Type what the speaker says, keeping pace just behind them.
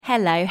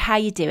Hello, how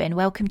you doing?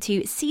 Welcome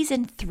to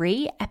Season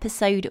 3,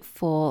 Episode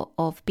 4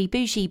 of Be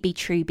Bougie, Be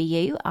True, Be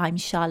You. I'm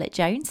Charlotte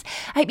Jones.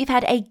 I hope you've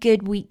had a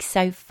good week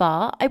so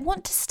far. I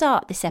want to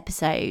start this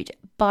episode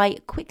by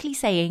quickly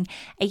saying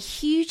a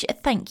huge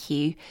thank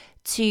you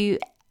to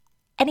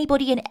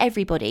anybody and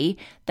everybody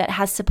that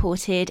has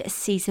supported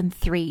Season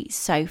 3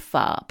 so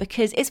far,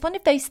 because it's one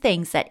of those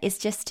things that is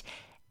just...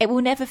 it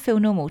will never feel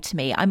normal to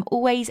me. I'm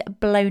always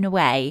blown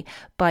away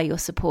by your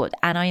support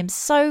and I am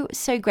so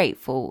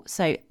grateful.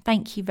 So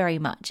thank you very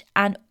much.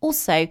 And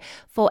also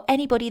for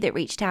anybody that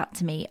reached out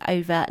to me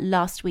over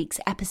last week's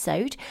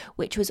episode,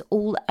 which was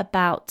all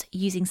about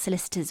using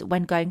solicitors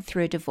when going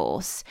through a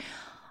divorce.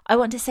 I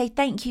want to say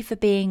thank you for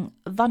being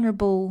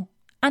vulnerable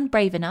and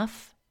brave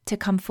enough to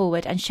come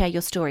forward and share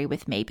your story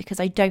with me, because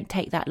I don't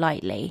take that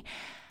lightly.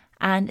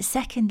 And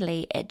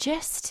secondly,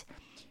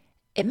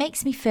 it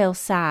makes me feel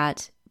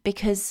sad,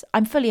 because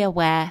I'm fully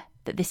aware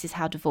that this is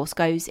how divorce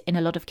goes in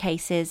a lot of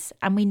cases,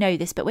 and we know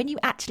this, but when you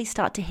actually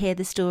start to hear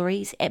the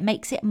stories, it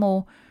makes it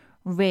more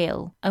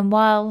real. And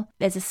while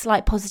there's a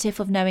slight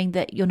positive of knowing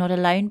that you're not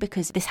alone,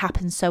 because this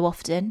happens so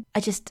often,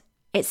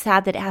 it's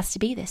sad that it has to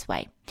be this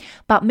way.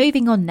 But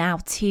moving on now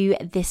to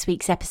this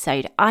week's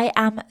episode, I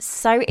am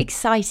so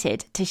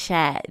excited to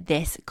share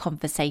this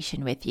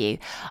conversation with you.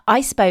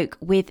 I spoke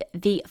with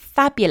the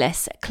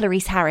fabulous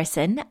Clarice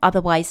Harrison,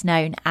 otherwise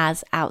known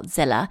as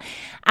Outzilla,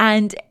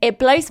 and it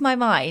blows my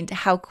mind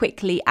how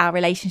quickly our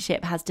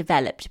relationship has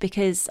developed,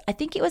 because I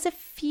think it was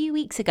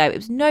it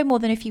was no more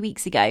than a few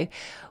weeks ago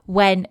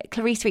when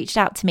Clarice reached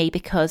out to me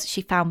because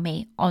she found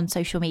me on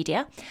social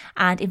media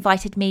and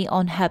invited me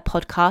on her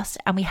podcast,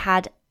 and we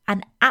had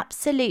an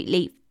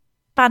absolutely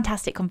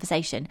fantastic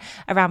conversation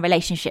around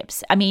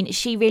relationships. I mean,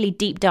 she really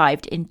deep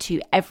dived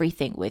into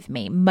everything with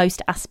me,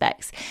 most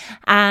aspects.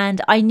 And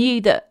I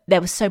knew that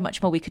there was so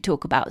much more we could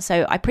talk about.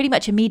 So I pretty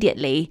much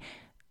immediately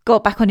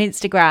got back on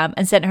Instagram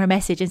and sent her a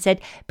message and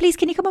said, please,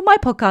 can you come on my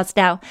podcast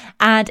now?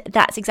 And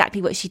that's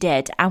exactly what she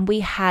did. And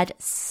we had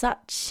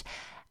such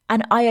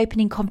an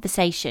eye-opening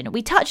conversation.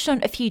 We touched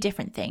on a few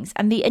different things,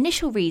 and the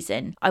initial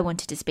reason I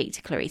wanted to speak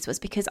to Clarice was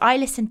because I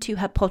listened to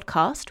her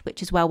podcast,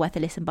 which is well worth a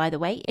listen, by the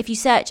way. If you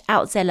search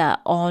Outzilla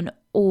on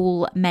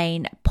all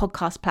main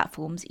podcast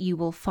platforms, you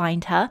will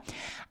find her.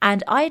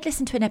 And I had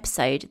listened to an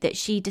episode that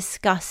she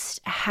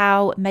discussed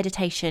how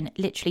meditation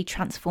literally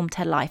transformed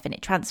her life, and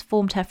it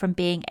transformed her from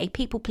being a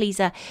people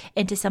pleaser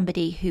into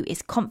somebody who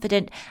is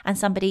confident and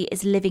somebody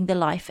is living the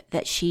life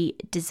that she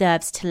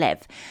deserves to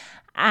live.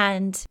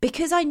 And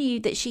because I knew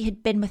that she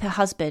had been with her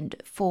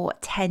husband for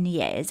 10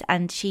 years,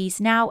 and she's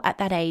now at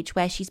that age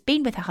where she's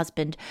been with her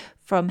husband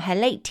from her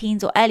late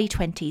teens or early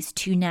 20s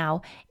to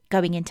now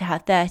going into her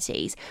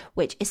 30s,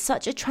 which is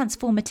such a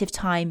transformative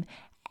time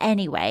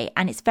anyway,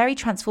 and it's very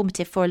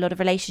transformative for a lot of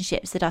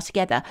relationships that are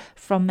together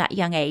from that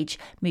young age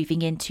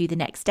moving into the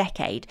next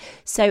decade.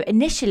 So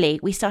initially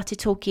we started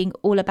talking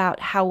all about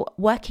how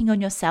working on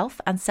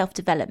yourself and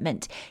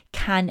self-development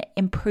can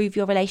improve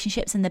your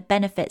relationships and the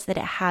benefits that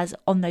it has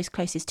on those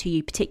closest to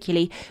you,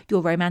 particularly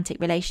your romantic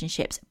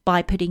relationships,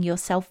 by putting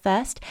yourself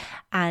first,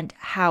 and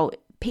how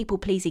people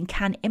pleasing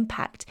can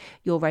impact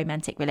your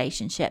romantic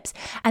relationships.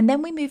 And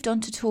then we moved on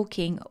to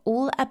talking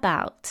all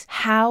about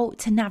how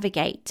to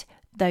navigate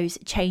those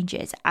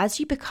changes as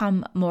you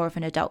become more of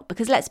an adult,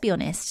 because let's be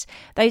honest,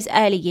 those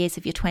early years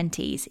of your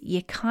 20s,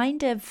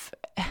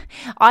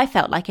 I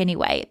felt like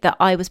anyway that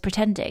I was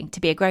pretending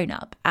to be a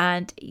grown-up,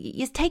 and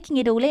you're taking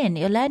it all in,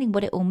 you're learning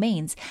what it all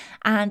means,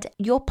 and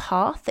your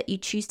path that you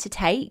choose to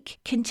take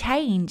can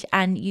change,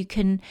 and you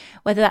can,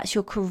 whether that's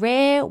your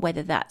career,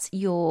 whether that's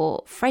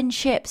your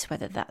friendships,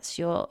 whether that's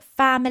your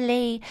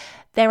family,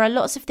 there are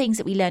lots of things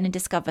that we learn and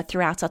discover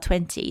throughout our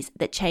 20s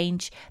that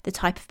change the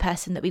type of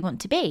person that we want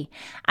to be.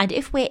 And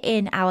if we're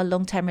in our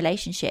long-term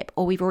relationship,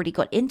 or we've already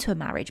got into a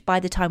marriage by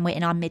the time we're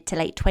in our mid to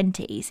late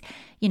 20s,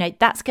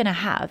 that's going to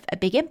have a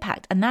big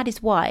impact. And that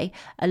is why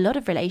a lot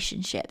of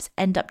relationships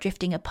end up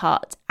drifting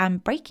apart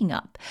and breaking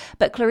up.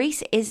 But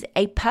Clarice is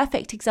a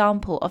perfect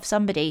example of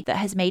somebody that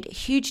has made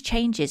huge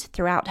changes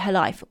throughout her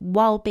life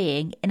while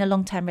being in a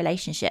long-term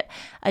relationship.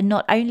 And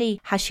not only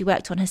has she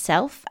worked on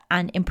herself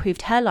and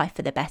improved her life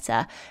for the better,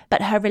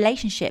 but her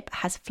relationship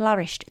has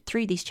flourished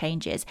through these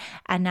changes,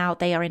 and now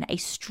they are in a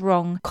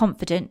strong,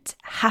 confident,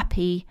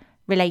 happy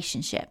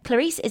relationship.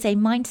 Clarice is a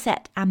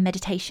mindset and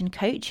meditation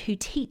coach who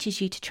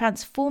teaches you to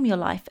transform your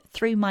life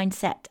through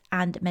mindset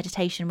and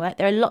meditation work.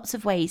 There are lots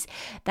of ways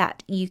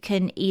that you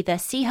can either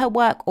see her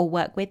work or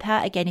work with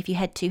her. Again, if you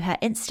head to her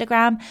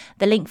Instagram,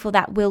 the link for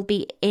that will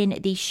be in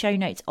the show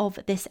notes of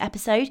this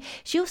episode.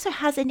 She also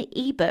has an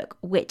ebook,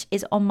 which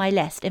is on my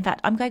list. In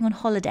fact, I'm going on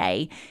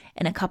holiday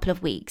in a couple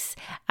of weeks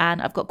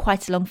and I've got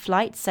quite a long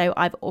flight, so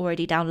I've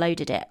already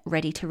downloaded it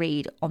ready to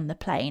read on the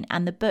plane.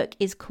 And the book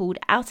is called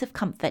Out of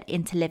Comfort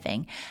into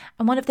Living.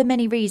 And one of the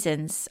many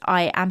reasons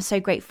I am so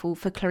grateful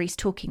for Clarice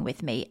talking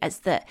with me is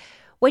that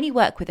When you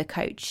work with a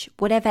coach,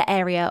 whatever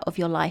area of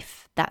your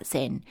life that's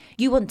in,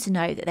 you want to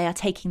know that they are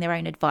taking their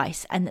own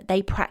advice and that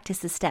they practice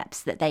the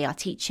steps that they are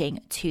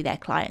teaching to their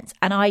clients.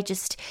 And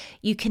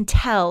you can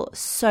tell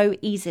so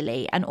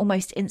easily and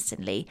almost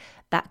instantly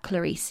that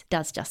Clarice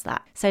does just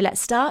that. So let's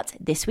start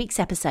this week's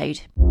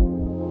episode.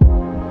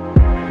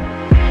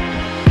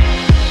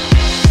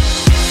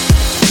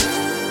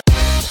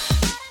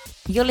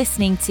 You're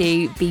listening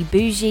to Be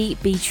Bougie,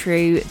 Be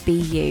True, Be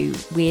You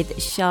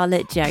with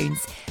Charlotte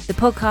Jones, the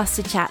podcast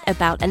to chat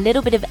about a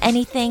little bit of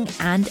anything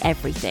and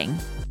everything.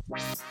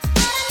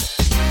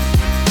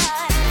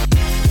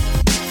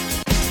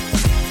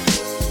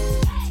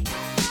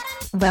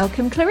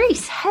 Welcome,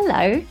 Clarice.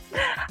 Hello.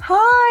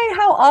 Hi,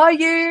 how are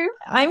you?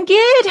 I'm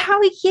good. How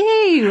are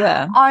you?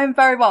 I'm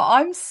very well.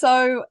 I'm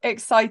so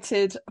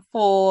excited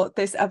for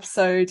this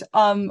episode.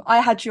 I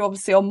had you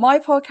obviously on my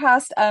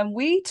podcast and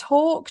we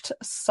talked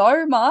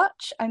so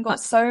much and got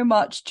so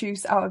much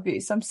juice out of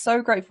you. So I'm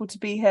so grateful to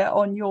be here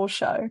on your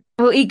show.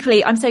 Well,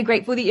 equally, I'm so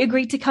grateful that you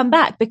agreed to come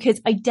back because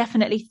I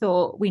definitely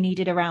thought we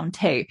needed a round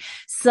two.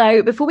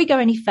 So before we go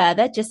any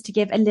further, just to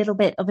give a little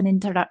bit of an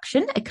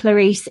introduction,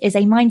 Clarice is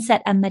a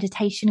mindset and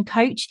meditation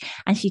coach,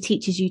 and she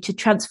teaches you to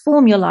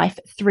transform your life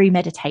through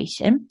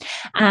meditation.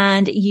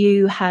 And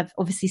you have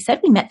obviously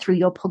said we met through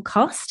your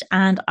podcast.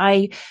 And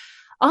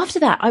after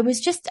that, I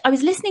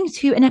was listening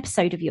to an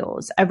episode of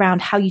yours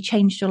around how you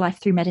changed your life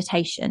through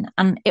meditation.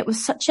 And it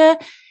was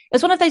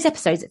one of those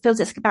episodes, it feels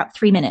it's about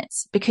 3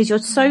 minutes because you're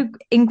so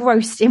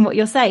engrossed in what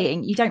you're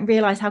saying. You don't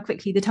realize how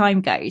quickly the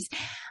time goes.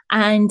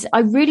 And I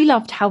really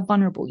loved how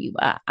vulnerable you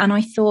were. And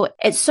I thought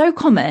it's so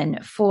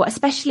common for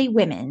especially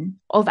women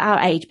of our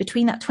age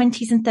between that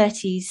 20s and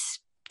 30s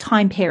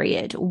time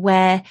period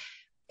where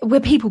we're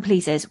people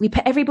pleasers. We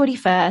put everybody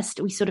first.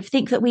 We sort of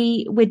think that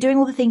we're doing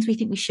all the things we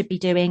think we should be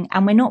doing.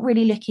 And we're not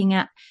really looking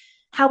at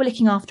how we're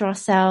looking after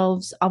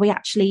ourselves. Are we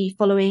actually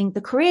following the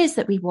careers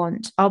that we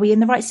want? Are we in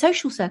the right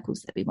social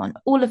circles that we want?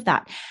 All of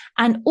that.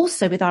 And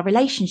also with our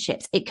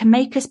relationships, it can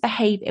make us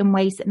behave in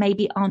ways that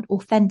maybe aren't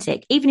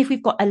authentic. Even if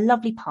we've got a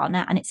lovely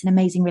partner and it's an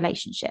amazing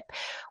relationship,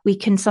 we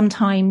can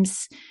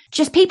sometimes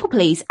just people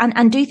please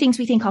and do things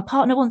we think our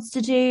partner wants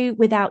to do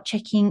without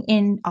checking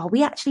in. Are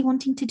we actually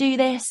wanting to do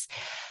this?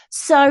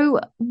 So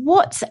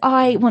what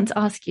I want to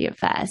ask you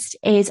first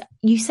is,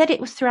 you said it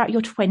was throughout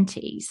your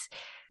 20s.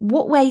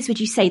 What ways would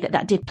you say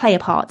that did play a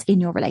part in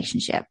your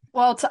relationship?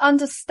 Well, to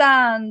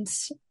understand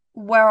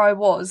where I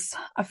was,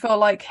 I feel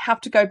like I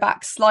have to go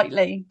back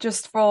slightly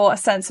just for a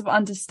sense of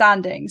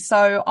understanding.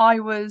 So I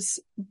was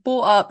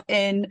brought up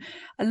in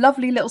a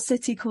lovely little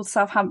city called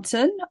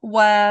Southampton,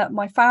 where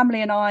my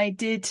family and I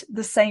did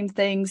the same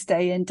things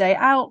day in, day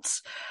out.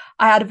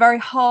 I had a very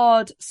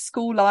hard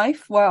school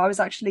life where I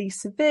was actually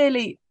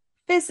severely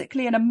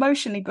physically and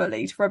emotionally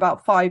bullied for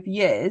about 5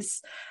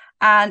 years.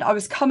 And I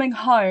was coming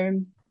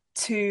home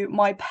to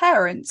my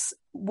parents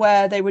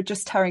where they were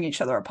just tearing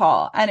each other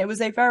apart. And it was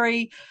a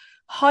very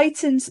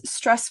heightened,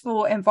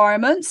 stressful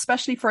environment,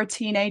 especially for a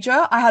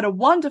teenager. I had a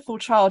wonderful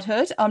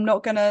childhood. I'm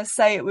not going to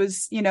say it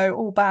was,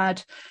 all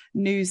bad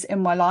news in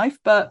my life,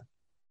 but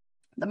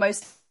the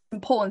most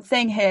important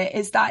thing here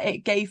is that it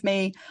gave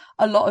me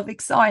a lot of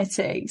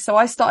anxiety. So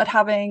I started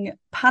having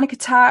panic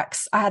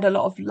attacks. I had a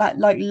lot of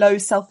like low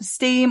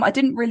self-esteem. I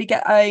didn't really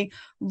get a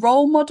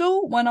role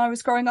model when I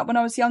was growing up, when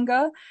I was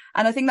younger.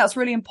 And I think that's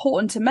really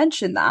important to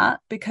mention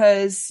that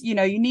because, you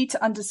need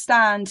to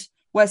understand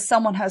where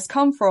someone has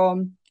come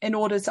from in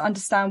order to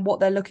understand what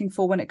they're looking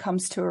for when it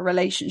comes to a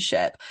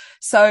relationship.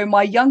 So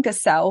my younger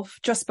self,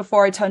 just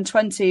before I turned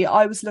 20,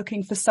 I was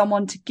looking for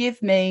someone to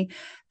give me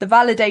the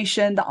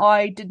validation that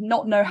I did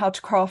not know how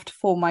to craft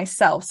for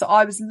myself. So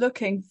I was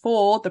looking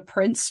for the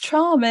Prince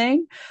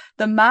Charming,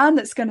 the man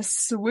that's going to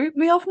swoop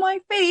me off my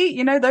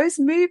feet. Those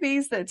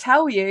movies that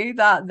tell you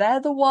that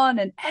they're the one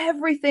and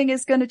everything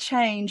is going to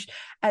change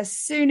as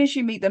soon as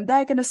you meet them.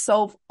 They're going to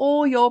solve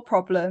all your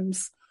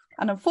problems.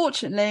 And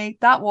unfortunately,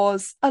 that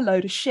was a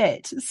load of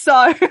shit.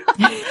 So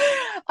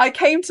I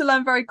came to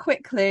learn very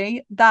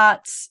quickly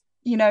that,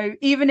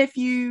 even if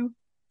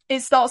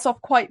it starts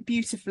off quite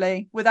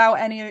beautifully without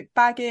any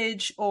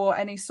baggage or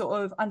any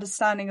sort of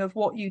understanding of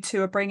what you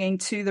two are bringing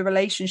to the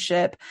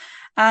relationship.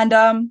 And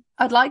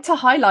I'd like to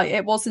highlight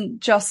it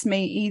wasn't just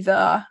me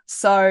either.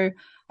 So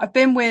I've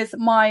been with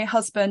my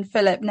husband,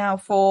 Philip, now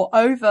for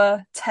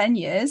over 10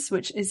 years,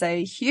 which is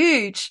a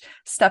huge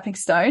stepping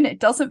stone.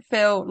 It doesn't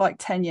feel like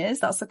 10 years.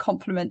 That's a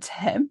compliment to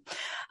him.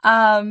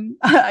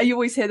 You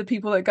always hear the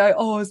people that go,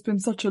 oh, it's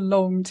been such a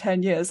long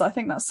 10 years. I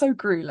think that's so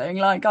grueling.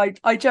 Like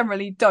I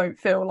generally don't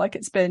feel like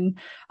it's been,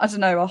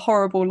 a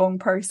horrible long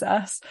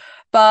process.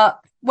 But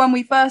when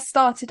we first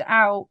started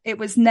out, it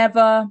was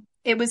never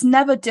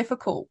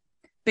difficult.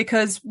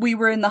 Because we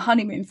were in the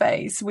honeymoon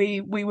phase.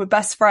 We were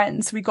best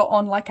friends. We got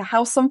on like a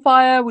house on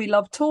fire. We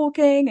loved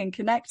talking and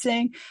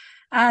connecting.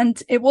 And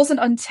it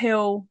wasn't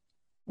until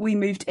we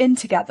moved in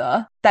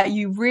together that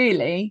you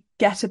really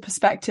get a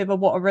perspective of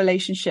what a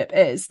relationship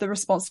is. The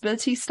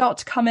responsibilities start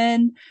to come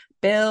in,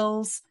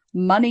 bills,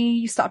 money.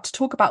 You start to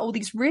talk about all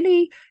these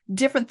really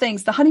different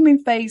things. The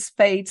honeymoon phase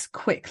fades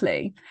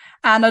quickly.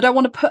 And I don't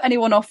want to put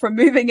anyone off from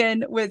moving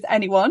in with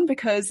anyone,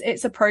 because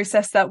it's a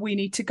process that we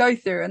need to go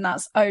through, and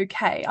that's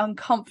okay.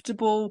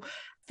 Uncomfortable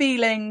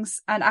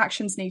feelings and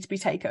actions need to be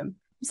taken.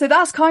 So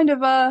that's kind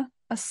of a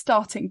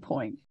starting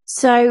point.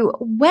 So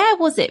where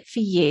was it for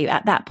you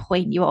at that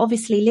point? You're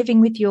obviously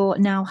living with your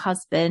now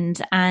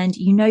husband, and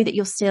you know that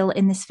you're still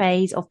in this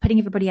phase of putting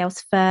everybody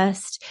else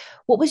first.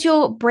 What was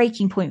your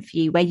breaking point for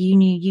you where you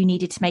knew you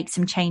needed to make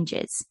some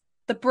changes?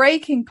 The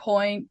breaking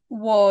point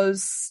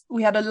was,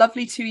 we had a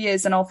lovely 2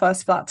 years in our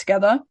first flat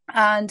together,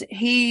 and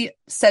he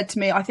said to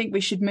me, I think we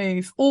should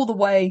move all the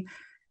way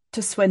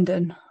to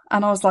Swindon.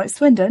 And I was like,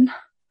 Swindon?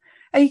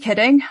 Are you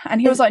kidding?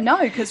 And he was like, no,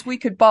 because we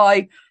could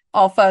buy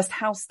our first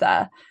house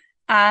there.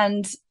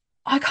 And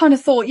I kind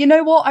of thought, you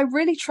know what? I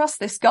really trust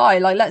this guy.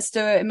 Like, let's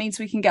do it. It means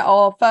we can get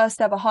our first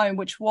ever home,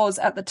 which was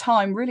at the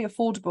time really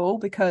affordable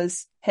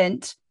because,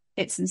 hint,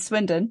 it's in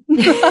Swindon.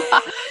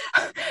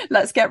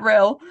 Let's get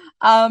real.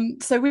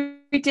 So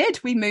we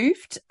did. We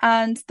moved.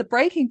 And the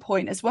breaking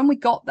point is when we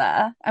got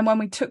there and when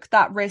we took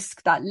that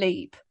risk, that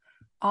leap,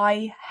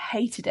 I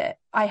hated it.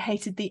 I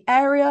hated the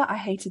area. I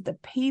hated the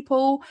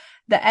people.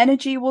 The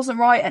energy wasn't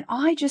right. And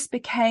I just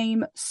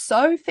became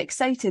so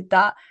fixated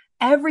that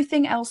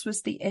everything else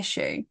was the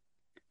issue.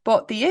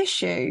 But the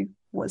issue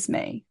was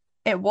me.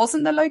 It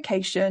wasn't the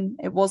location.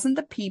 It wasn't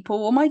the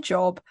people or my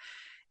job.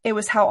 It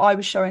was how I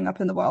was showing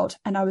up in the world.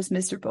 And I was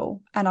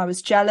miserable and I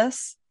was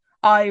jealous.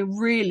 I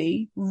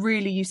really,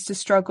 really used to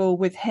struggle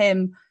with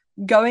him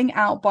going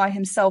out by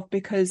himself,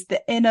 because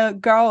the inner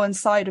girl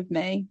inside of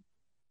me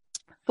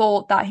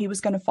thought that he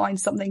was going to find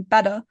something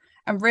better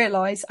and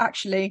realize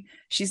actually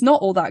she's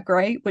not all that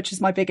great, which is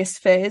my biggest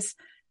fears.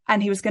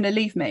 And he was going to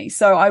leave me.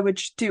 So I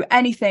would do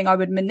anything. I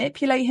would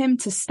manipulate him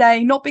to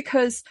stay, not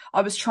because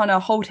I was trying to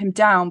hold him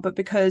down, but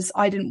because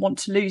I didn't want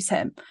to lose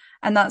him.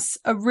 And that's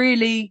a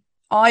really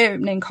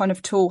eye-opening kind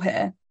of tool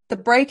here. The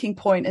breaking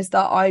point is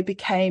that I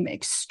became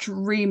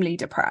extremely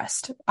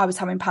depressed. I was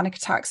having panic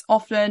attacks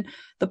often.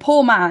 The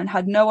poor man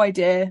had no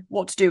idea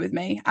what to do with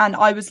me. And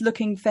I was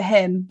looking for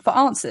him for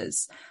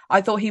answers.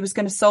 I thought he was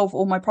going to solve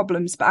all my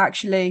problems, but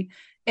actually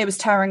it was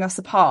tearing us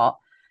apart.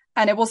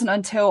 And it wasn't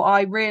until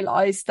I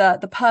realized that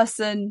the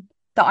person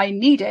that I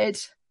needed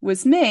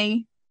was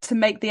me to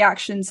make the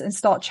actions and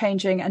start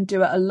changing and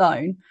do it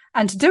alone.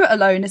 And to do it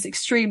alone is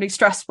extremely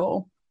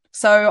stressful.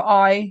 So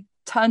I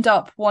turned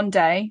up one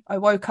day. I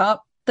woke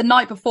up the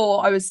night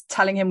before. I was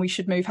telling him we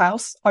should move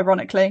house,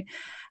 ironically.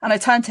 And I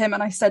turned to him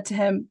and I said to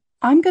him,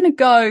 I'm going to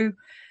go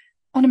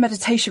on a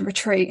meditation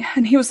retreat.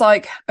 And he was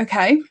like,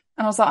 okay. And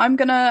I was like, I'm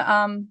going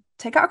to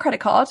take out a credit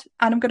card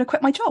and I'm going to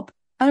quit my job.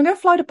 And I'm going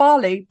to fly to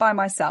Bali by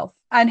myself.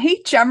 And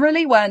he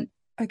generally went,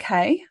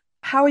 okay,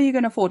 how are you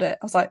going to afford it?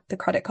 I was like, the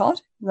credit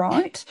card,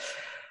 right?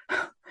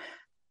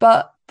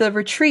 But the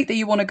retreat that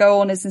you want to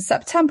go on is in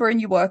September and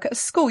you work at a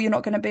school. You're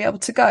not going to be able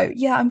to go.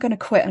 Yeah, I'm going to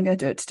quit. I'm going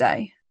to do it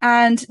today.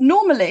 And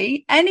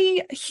normally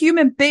any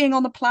human being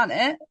on the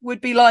planet would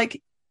be like,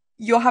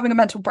 you're having a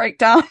mental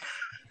breakdown.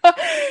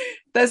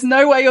 There's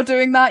no way you're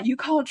doing that. You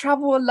can't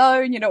travel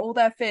alone. You know, all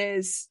their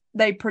fears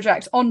they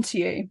project onto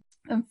you.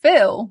 And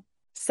Phil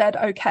said,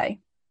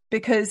 okay,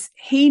 because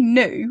he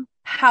knew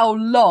how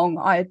long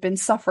I had been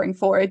suffering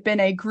for. It had been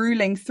a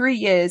grueling 3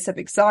 years of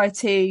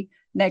anxiety,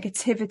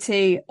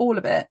 negativity, all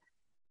of it.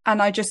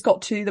 And I just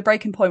got to the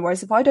breaking point,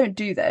 whereas if I don't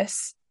do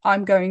this,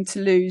 I'm going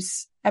to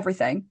lose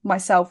everything,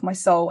 myself, my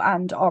soul,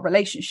 and our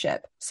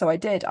relationship. So I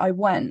did. I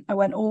went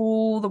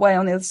all the way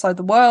on the other side of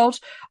the world.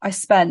 I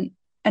spent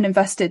and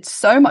invested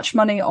so much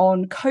money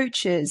on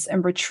coaches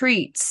and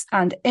retreats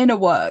and inner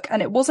work.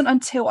 And it wasn't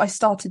until I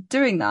started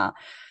doing that,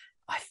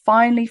 I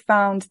finally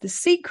found the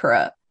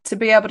secret to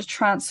be able to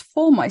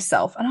transform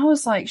myself. And I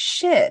was like,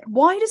 shit,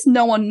 why does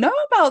no one know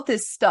about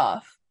this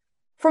stuff?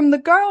 From the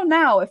girl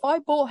now, if I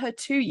brought her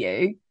to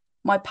you,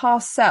 my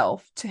past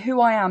self, to who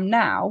I am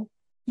now,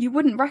 you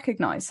wouldn't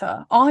recognize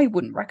her. I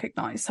wouldn't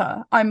recognize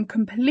her. I'm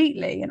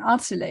completely and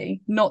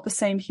utterly not the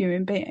same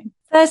human being.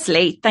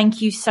 Firstly,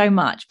 thank you so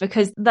much,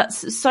 because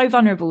that's so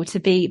vulnerable to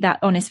be that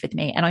honest with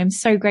me. And I'm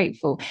so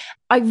grateful.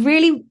 I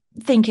really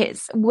think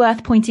it's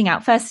worth pointing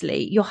out,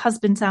 firstly, your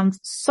husband sounds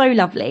so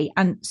lovely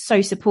and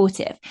so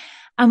supportive.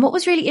 And what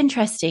was really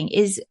interesting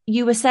is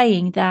you were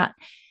saying that,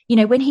 you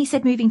know, when he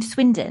said moving to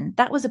Swindon,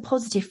 that was a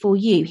positive for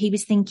you. He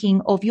was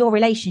thinking of your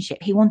relationship.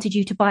 He wanted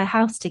you to buy a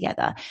house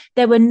together.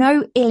 There were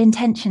no ill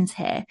intentions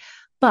here,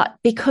 but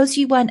because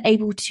you weren't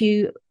able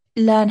to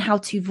learn how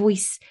to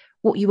voice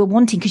what you were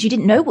wanting, because you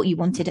didn't know what you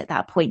wanted at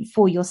that point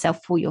for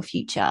yourself, for your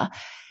future,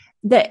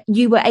 that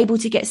you were able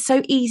to get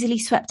so easily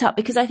swept up.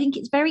 Because I think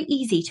it's very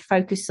easy to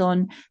focus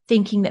on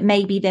thinking that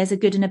maybe there's a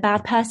good and a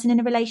bad person in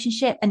a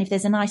relationship. And if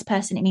there's a nice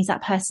person, it means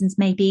that person's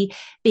maybe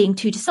being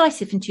too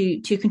decisive and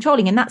too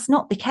controlling. And that's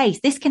not the case.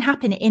 This can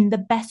happen in the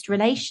best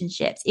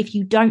relationships if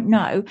you don't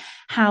know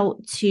how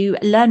to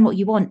learn what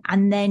you want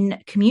and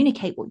then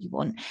communicate what you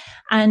want.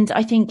 And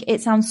I think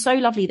it sounds so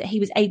lovely that he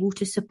was able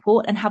to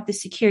support and have the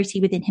security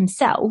within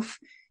himself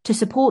to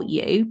support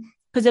you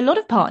Because a lot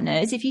of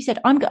partners, if you said,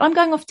 I'm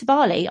going off to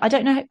Bali, I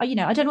don't know, I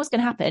don't know what's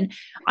going to happen.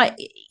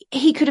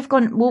 He could have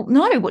gone, well,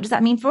 no, what does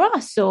that mean for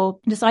us? Or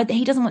decide that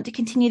he doesn't want to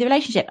continue the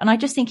relationship. And I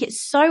just think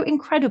it's so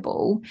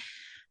incredible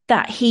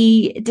that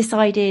he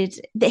decided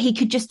that he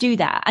could just do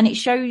that. And it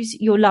shows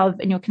your love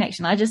and your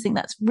connection. I just think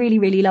that's really,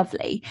 really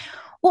lovely.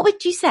 What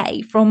would you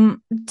say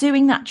from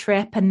doing that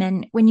trip and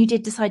then when you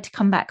did decide to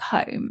come back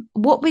home,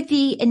 what were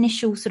the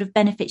initial sort of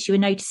benefits you were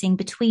noticing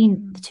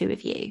between the two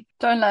of you?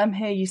 Don't let him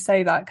hear you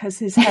say that because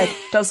his head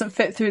doesn't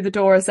fit through the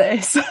door as it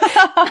is.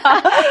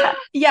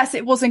 Yes,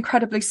 it was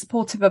incredibly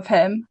supportive of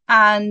him.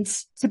 And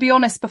to be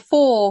honest,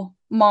 before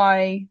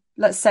my,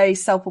 let's say,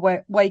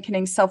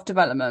 self-awakening,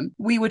 self-development,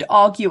 we would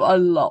argue a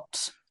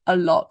lot.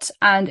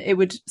 And it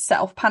would set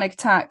off panic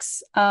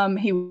attacks.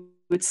 He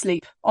would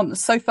sleep on the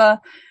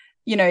sofa.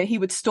 He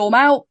would storm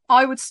out.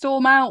 I would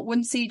storm out,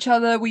 wouldn't see each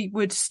other. We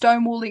would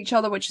stonewall each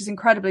other, which is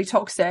incredibly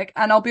toxic.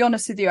 And I'll be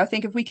honest with you, I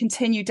think if we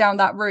continue down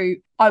that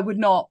route, I would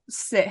not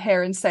sit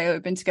here and say,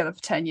 we've been together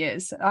for 10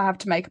 years. I have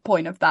to make a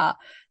point of that.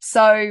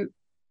 So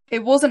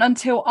it wasn't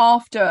until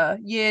after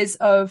years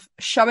of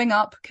showing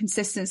up,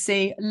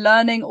 consistency,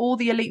 learning all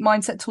the elite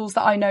mindset tools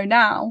that I know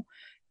now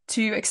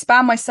to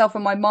expand myself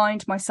and my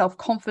mind, my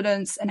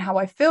self-confidence and how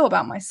I feel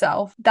about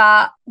myself,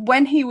 that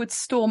when he would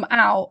storm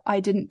out, I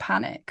didn't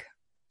panic.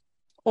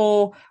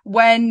 Or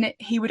when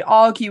he would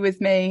argue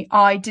with me,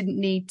 I didn't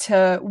need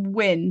to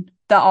win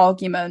the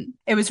argument.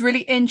 It was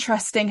really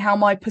interesting how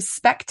my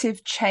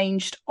perspective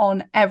changed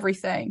on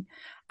everything.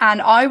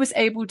 And I was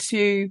able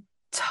to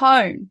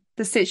tone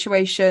the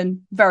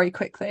situation very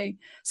quickly.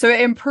 So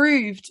it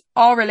improved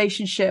our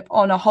relationship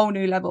on a whole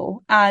new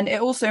level. And it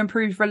also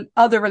improved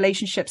other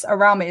relationships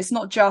around me. It's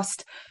not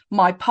just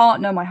my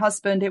partner, my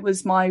husband, it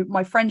was my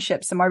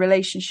friendships and my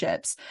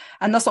relationships.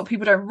 And that's what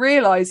people don't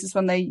realize is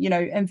when they,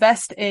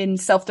 invest in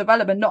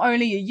self-development, not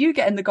only are you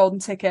getting the golden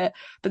ticket,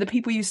 but the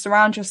people you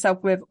surround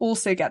yourself with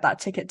also get that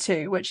ticket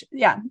too, which,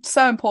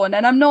 so important.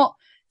 And I'm not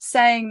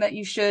saying that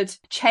you should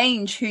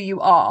change who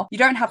you are. You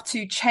don't have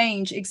to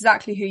change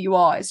exactly who you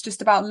are. It's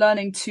just about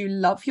learning to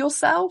love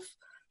yourself,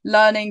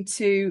 learning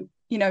to,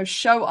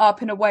 show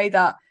up in a way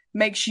that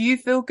makes you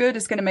feel good,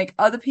 is going to make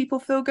other people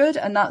feel good.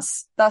 And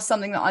that's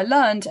something that I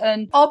learned.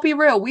 And I'll be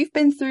real, we've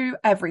been through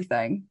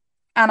everything.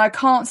 And I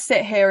can't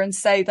sit here and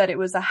say that it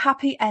was a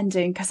happy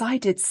ending because I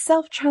did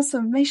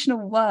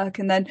self-transformational work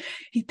and then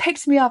he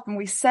picked me up and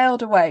we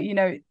sailed away.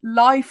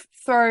 Life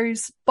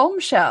throws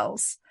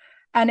bombshells.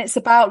 And it's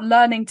about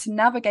learning to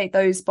navigate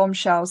those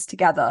bombshells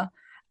together.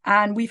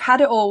 And we've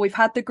had it all. We've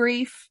had the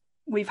grief.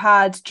 We've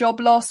had job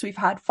loss. We've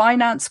had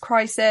finance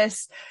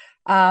crisis.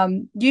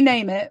 You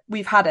name it,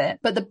 we've had it.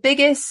 But the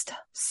biggest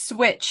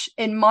switch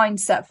in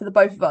mindset for the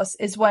both of us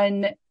is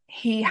when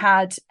he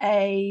had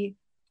a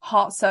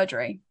heart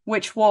surgery,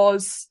 which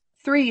was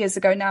 3 years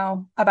ago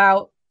now,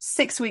 about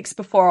 6 weeks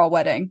before our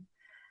wedding.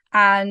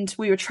 And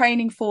we were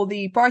training for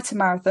the Brighton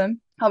Marathon.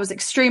 I was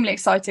extremely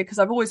excited because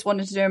I've always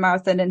wanted to do a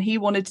marathon and he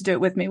wanted to do it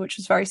with me, which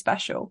was very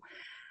special.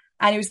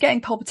 And he was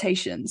getting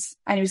palpitations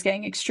and he was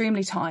getting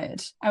extremely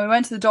tired. And we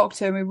went to the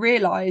doctor and we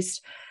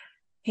realized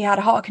he had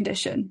a heart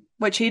condition,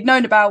 which he'd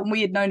known about and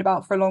we had known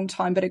about for a long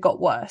time, but it got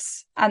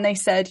worse. And they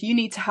said, you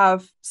need to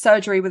have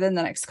surgery within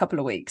the next couple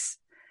of weeks.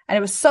 And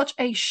it was such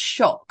a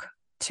shock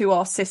to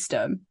our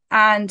system.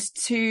 And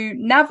to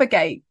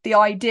navigate the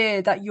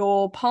idea that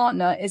your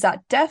partner is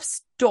at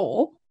death's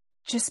door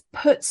just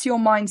puts your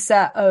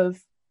mindset of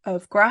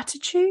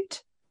gratitude,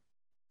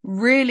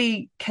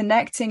 really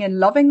connecting and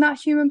loving that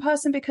human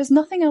person because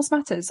nothing else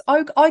matters.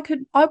 I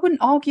wouldn't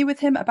argue with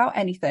him about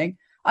anything.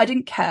 I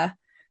didn't care.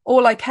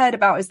 All I cared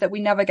about is that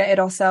we navigated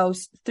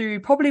ourselves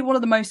through probably one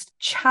of the most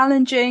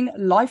challenging,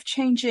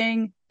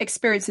 life-changing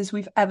experiences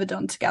we've ever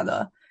done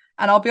together.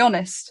 And I'll be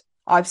honest,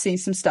 I've seen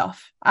some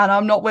stuff and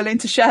I'm not willing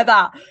to share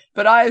that,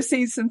 but I have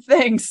seen some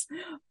things.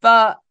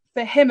 But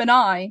for him and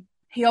I,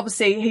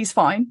 he's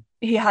fine.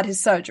 He had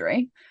his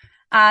surgery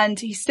and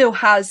he still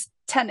has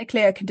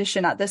technically a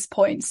condition at this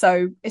point.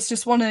 So it's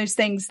just one of those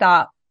things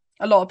that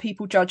a lot of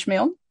people judge me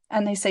on.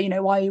 And they say,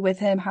 why are you with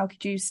him? How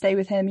could you stay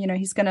with him?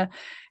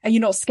 Are you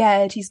not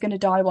scared he's going to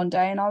die one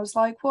day? And I was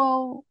like,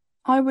 well,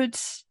 I'll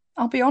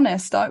be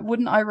honest.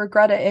 Wouldn't I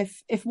regret it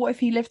what if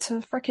he lived to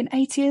freaking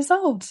 80 years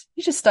old?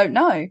 You just don't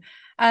know.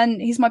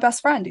 And he's my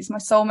best friend. He's my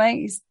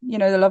soulmate. He's,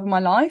 the love of my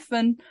life.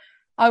 And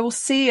I will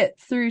see it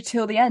through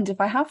till the end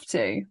if I have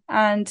to.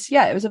 And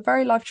it was a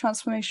very life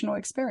transformational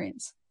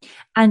experience.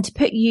 And to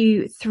put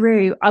you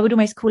through, I would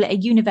almost call it a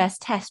universe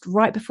test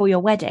right before your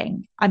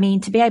wedding. I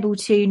mean, to be able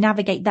to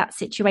navigate that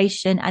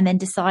situation and then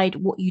decide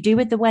what you do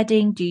with the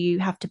wedding, do you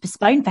have to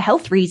postpone for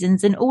health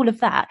reasons and all of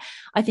that?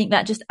 I think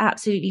that just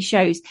absolutely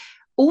shows.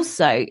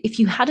 Also, if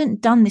you hadn't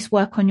done this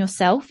work on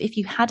yourself, if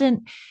you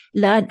hadn't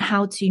learned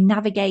how to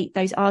navigate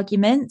those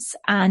arguments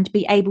and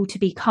be able to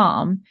be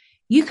calm,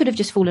 you could have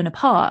just fallen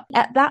apart.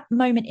 At that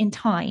moment in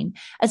time,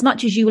 as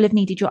much as you will have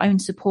needed your own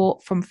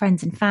support from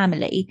friends and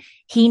family,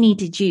 he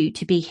needed you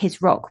to be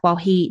his rock while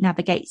he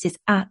navigates this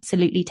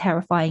absolutely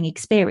terrifying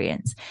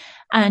experience.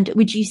 And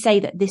would you say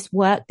that this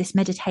work, this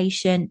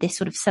meditation, this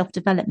sort of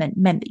self-development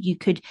meant that you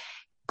could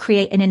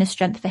create an inner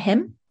strength for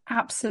him?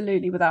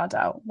 Absolutely, without a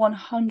doubt,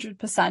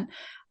 100%.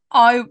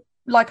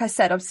 Like I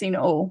said, I've seen it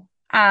all.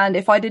 And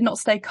if I did not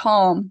stay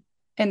calm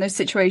in those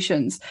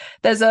situations,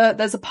 there's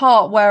a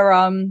part where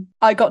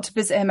I got to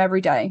visit him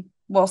every day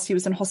whilst he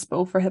was in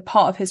hospital for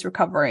part of his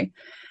recovery.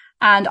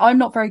 And I'm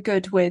not very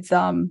good with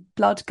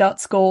blood,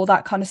 guts, gore,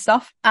 that kind of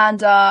stuff.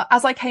 And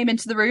as I came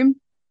into the room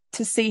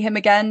to see him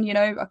again, you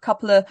know, a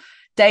couple of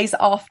days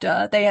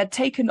after, they had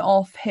taken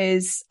off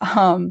his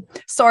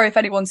sorry if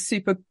anyone's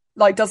super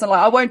doesn't like,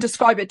 I won't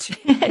describe it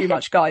too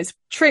much, guys.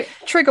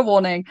 Trigger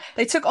warning.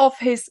 They took off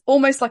his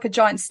almost like a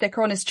giant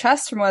sticker on his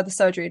chest from where the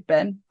surgery had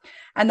been.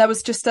 And there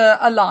was just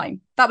a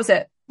line. That was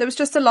it. There was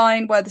just a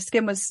line where the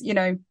skin was, you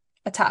know,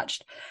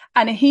 attached.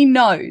 And he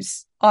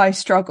knows I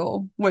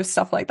struggle with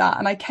stuff like that.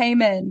 And I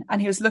came in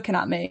and he was looking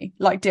at me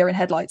like deer in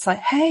headlights, like,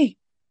 hey,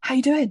 how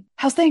you doing?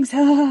 How's things?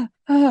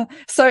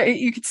 So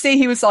you could see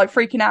he was like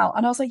freaking out.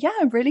 And I was like, yeah,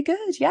 I'm really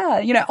good. Yeah.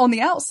 You know, on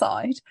the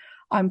outside,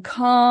 I'm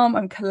calm,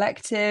 I'm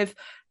collective.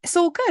 It's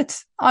all good.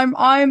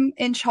 I'm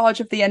in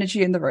charge of the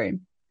energy in the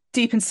room.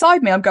 Deep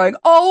inside me, I'm going,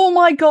 oh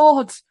my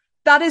God,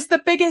 that is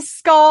the biggest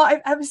scar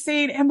I've ever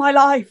seen in my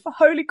life.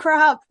 Holy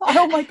crap.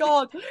 Oh my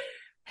God.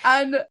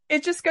 And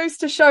it just goes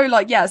to show,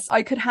 like, yes,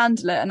 I could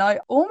handle it. And I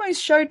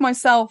almost showed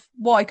myself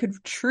what I could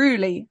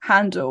truly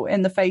handle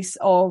in the face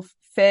of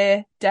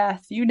fear,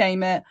 death, you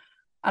name it.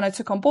 And I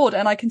took on board.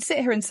 And I can sit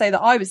here and say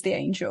that I was the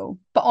angel,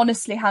 but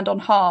honestly, hand on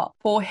heart,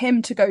 for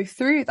him to go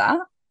through that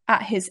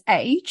at his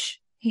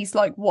age, he's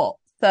like, what,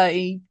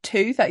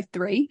 32,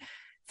 33,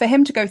 for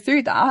him to go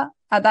through that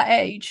at that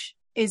age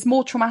is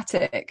more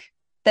traumatic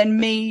than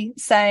me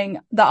saying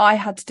that I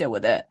had to deal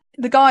with it.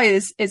 The guy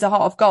is a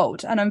heart of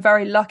gold, and I'm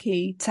very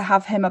lucky to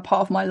have him a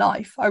part of my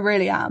life. I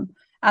really am.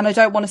 And I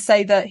don't want to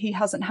say that he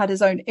hasn't had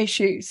his own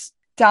issues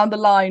down the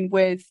line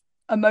with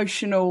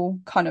emotional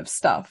kind of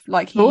stuff.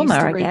 Like he used to,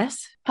 I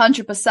guess.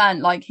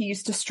 100%, like he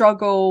used to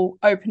struggle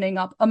opening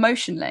up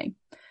emotionally.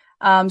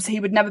 So he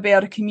would never be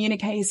able to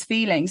communicate his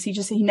feelings.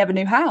 He never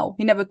knew how.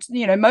 He never,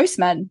 you know, most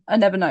men are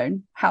never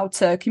known how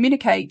to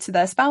communicate to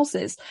their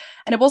spouses.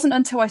 And it wasn't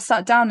until I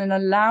sat down and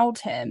allowed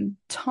him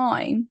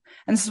time,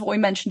 and this is what we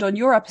mentioned on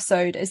your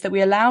episode, is that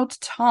we allowed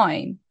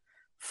time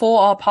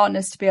for our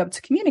partners to be able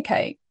to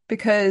communicate,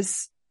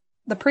 because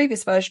the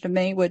previous version of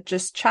me would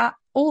just chat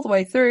all the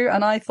way through,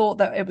 and I thought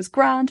that it was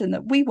grand and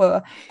that we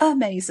were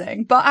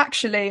amazing. But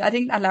actually, I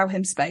didn't allow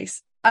him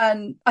space.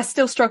 And I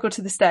still struggle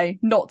to this day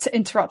not to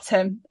interrupt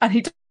him. And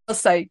he does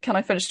say, can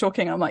I finish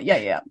talking? And I'm like,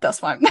 yeah, that's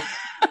fine.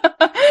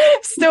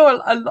 Still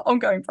an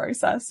ongoing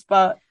process,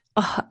 but.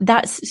 Oh,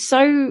 that's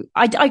so,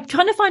 I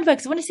kind of find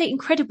words, I want to say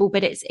incredible,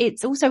 but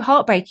it's also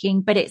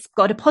heartbreaking, but it's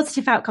got a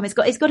positive outcome. It's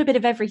got a bit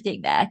of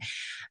everything there.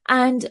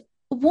 And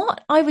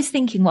what I was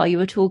thinking while you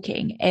were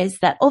talking is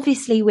that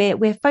obviously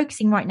we're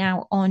focusing right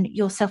now on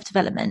your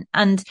self-development.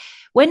 And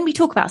when we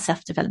talk about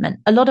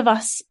self-development, a lot of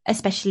us,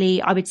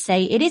 especially, I would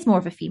say it is more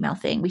of a female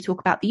thing. We talk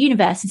about the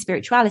universe and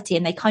spirituality,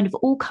 and they kind of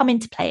all come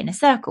into play in a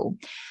circle.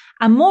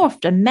 And more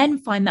often, men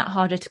find that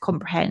harder to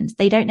comprehend.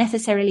 They don't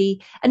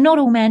necessarily, and not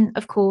all men,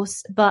 of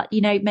course, but,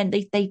 you know, men,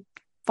 they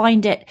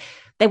find it,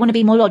 they want to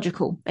be more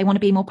logical. They want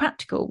to be more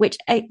practical, which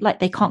like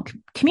they can't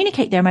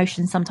communicate their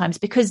emotions sometimes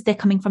because they're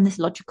coming from this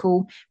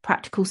logical,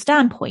 practical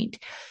standpoint.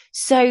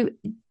 So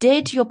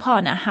did your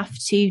partner have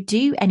to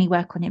do any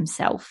work on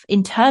himself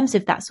in terms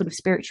of that sort of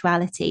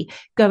spirituality,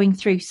 going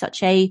through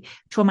such a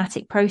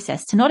traumatic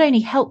process to not only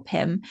help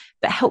him,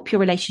 but help your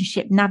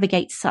relationship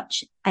navigate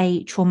such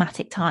a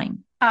traumatic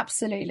time?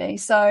 Absolutely.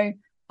 So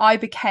I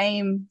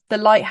became the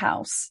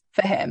lighthouse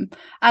for him.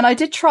 And I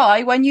did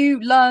try, when you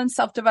learn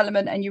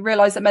self-development and you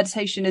realize that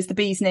meditation is the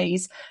bee's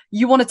knees,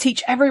 you want to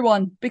teach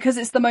everyone because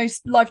it's the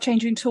most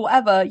life-changing tool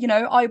ever. You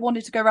know, I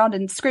wanted to go around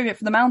and scream it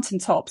from the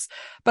mountaintops,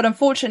 but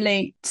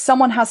unfortunately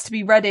someone has to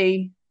be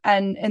ready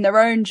and in their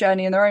own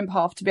journey, in their own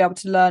path, to be able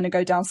to learn and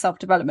go down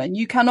self-development.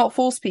 You cannot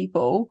force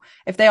people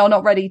if they are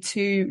not ready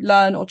to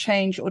learn or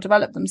change or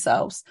develop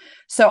themselves.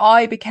 So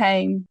I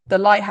became the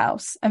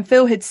lighthouse, and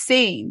Phil had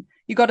seen,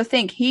 you got to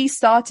think, he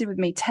started with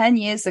me 10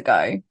 years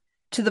ago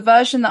to the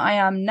version that I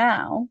am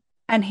now,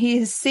 and he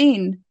has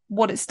seen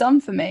what it's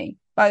done for me.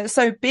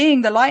 So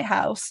being the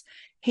lighthouse,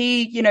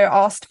 he, you know,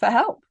 asked for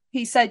help.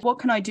 He said, what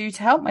can I do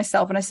to help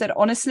myself? And I said,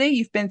 honestly,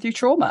 you've been through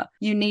trauma.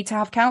 You need to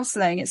have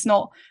counseling. It's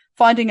not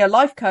finding a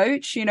life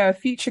coach, you know, a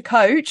future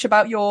coach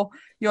about your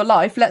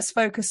life. Let's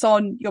focus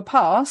on your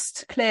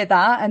past, clear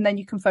that, and then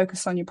you can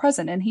focus on your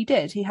present. And he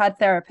did. He had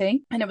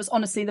therapy, and it was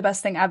honestly the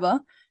best thing ever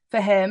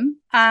for him.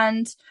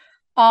 And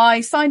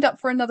I signed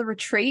up for another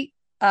retreat.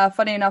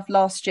 Funny enough,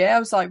 last year, I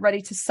was like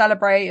ready to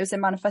celebrate. It was a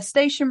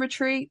manifestation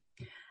retreat.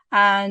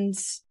 And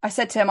I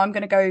said to him, I'm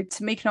going to go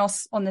to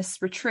Mykonos on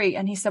this retreat.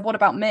 And he said, what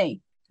about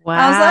me? Wow.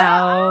 I was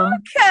like,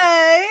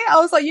 okay. I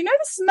was like, you know,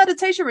 this is a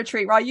meditation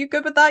retreat, right? You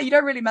good with that? You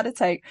don't really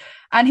meditate.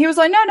 And he was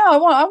like, no,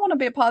 I want to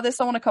be a part of this.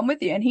 I want to come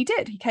with you. And he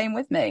did. He came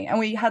with me, and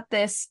we had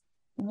this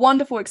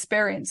wonderful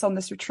experience on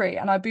this retreat.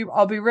 And I'll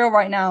be real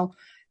right now.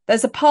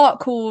 There's a part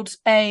called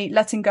a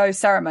letting go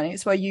ceremony.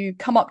 It's where you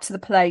come up to the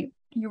plate,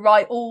 you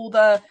write all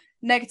the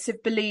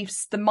negative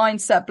beliefs, the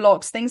mindset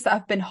blocks, things that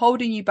have been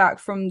holding you back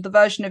from the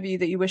version of you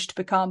that you wish to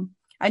become.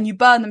 And you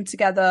burn them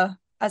together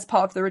as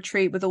part of the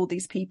retreat with all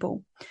these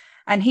people.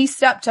 And he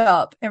stepped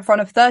up in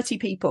front of 30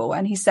 people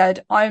and he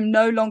said, I am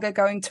no longer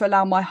going to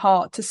allow my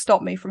heart to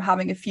stop me from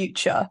having a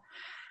future.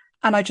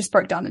 And I just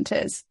broke down in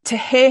tears to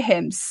hear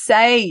him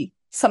say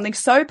something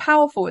so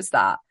powerful as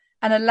that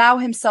and allow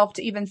himself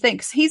to even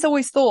think. 'Cause he's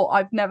always thought,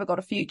 I've never got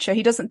a future.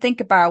 He doesn't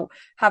think about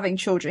having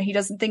children. He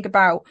doesn't think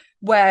about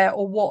where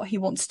or what he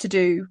wants to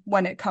do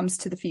when it comes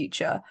to the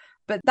future.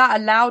 But that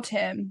allowed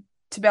him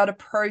to be able to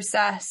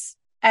process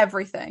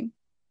everything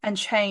and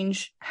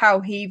change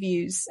how he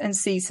views and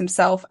sees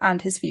himself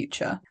and his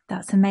future.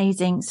 That's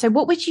amazing. So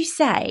what would you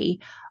say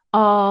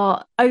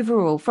are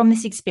overall from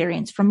this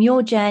experience, from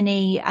your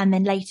journey and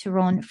then later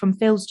on from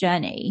Phil's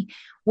journey,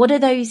 what are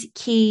those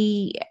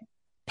key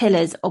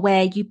pillars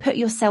where you put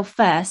yourself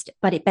first,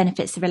 but it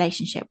benefits the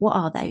relationship? What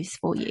are those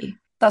for you?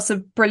 That's a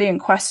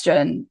brilliant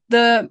question.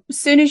 As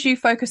soon as you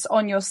focus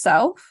on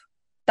yourself,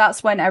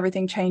 that's when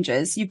everything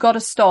changes. You've got to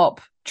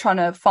stop trying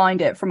to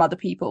find it from other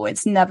people.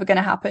 It's never going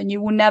to happen.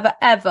 You will never,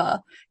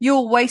 ever,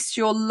 you'll waste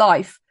your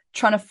life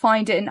trying to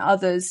find it in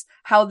others,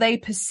 how they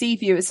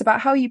perceive you. It's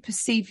about how you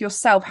perceive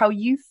yourself, how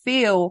you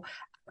feel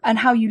and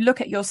how you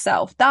look at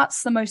yourself.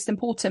 That's the most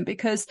important,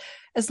 because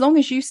as long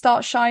as you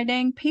start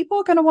shining, people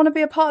are going to want to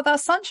be a part of that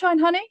sunshine,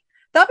 honey.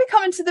 They'll be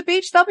coming to the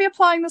beach. They'll be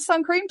applying the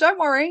sun cream. Don't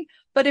worry.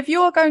 But if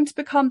you are going to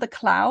become the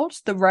cloud,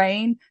 the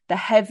rain, the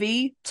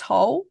heavy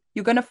toll,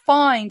 you're going to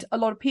find a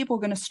lot of people are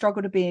going to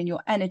struggle to be in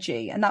your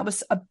energy. And that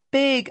was a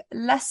big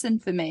lesson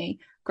for me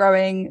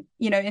growing,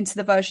 into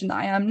the version that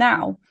I am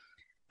now.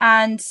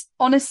 And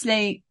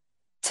honestly,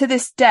 to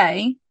this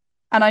day,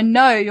 and I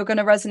know you're going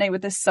to resonate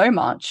with this so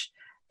much,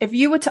 if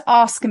you were to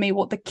ask me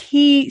what the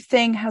key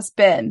thing has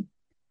been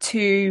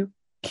to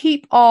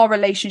keep our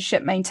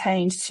relationship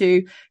maintained,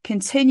 to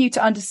continue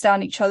to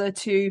understand each other,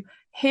 to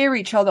hear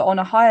each other on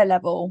a higher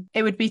level,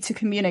 it would be to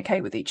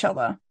communicate with each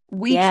other.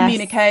 We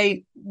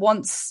communicate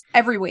once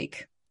every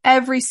week.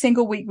 Every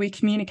single week we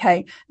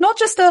communicate. Not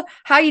just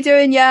how you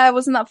doing? Yeah,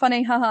 wasn't that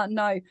funny? Haha.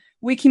 No.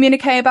 We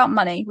communicate about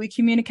money. We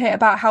communicate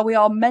about how we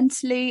are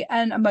mentally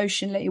and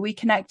emotionally. We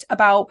connect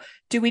about,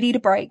 do we need a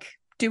break?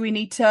 Do we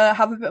need to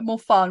have a bit more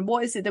fun?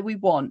 What is it that we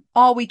want?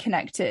 Are we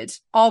connected?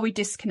 Are we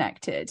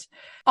disconnected?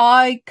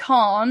 I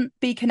can't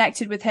be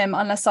connected with him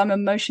unless I'm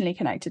emotionally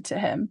connected to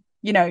him,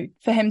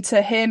 for him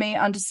to hear me,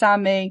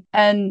 understand me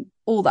and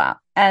all that.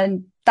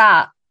 And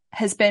that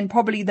has been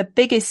probably the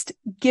biggest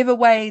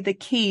giveaway, the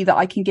key that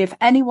I can give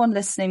anyone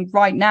listening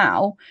right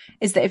now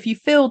is that if you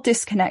feel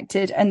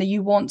disconnected and that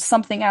you want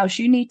something else,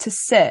 you need to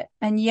sit.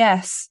 And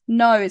yes,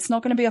 no, it's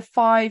not going to be a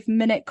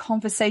 5-minute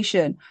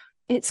conversation.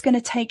 It's going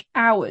to take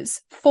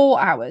hours,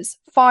 4 hours,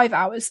 5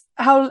 hours,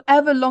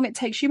 however long it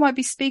takes. You might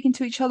be speaking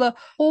to each other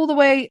all the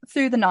way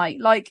through the night.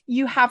 Like,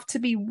 you have to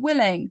be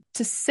willing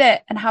to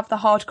sit and have the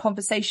hard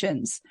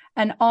conversations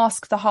and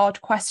ask the hard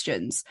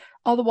questions.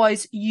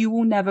 Otherwise, you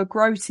will never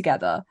grow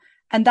together.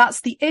 And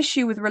that's the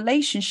issue with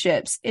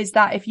relationships, is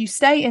that if you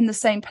stay in the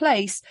same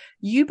place,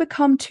 you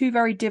become two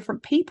very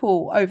different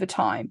people over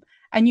time.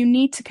 And you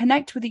need to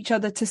connect with each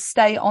other to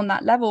stay on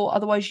that level.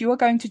 Otherwise, you are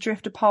going to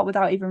drift apart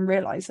without even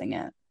realizing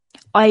it.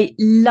 I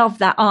love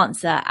that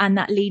answer. And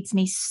that leads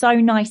me so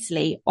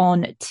nicely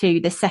on to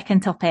the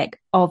second topic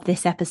of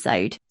this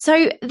episode.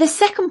 So the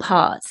second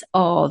part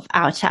of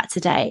our chat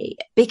today,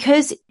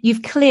 because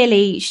you've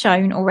clearly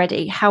shown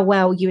already how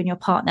well you and your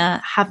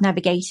partner have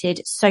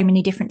navigated so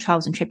many different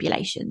trials and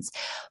tribulations.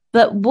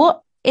 But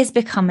what is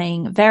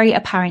becoming very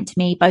apparent to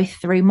me, both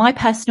through my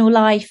personal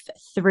life,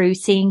 through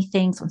seeing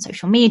things on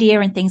social media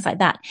and things like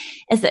that,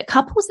 is that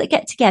couples that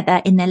get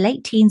together in their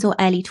late teens or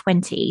early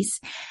 20s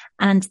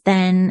and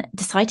then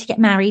decide to get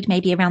married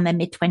maybe around their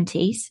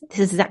mid-20s. This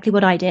is exactly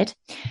what I did.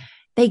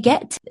 They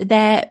get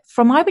there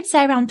from, I would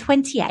say, around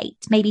 28,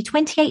 maybe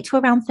 28 to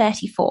around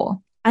 34.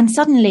 And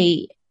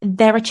suddenly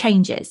there are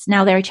changes.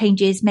 Now there are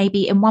changes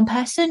maybe in one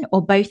person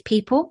or both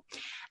people,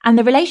 and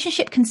the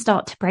relationship can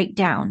start to break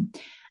down.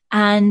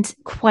 And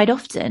quite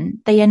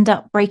often they end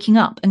up breaking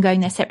up and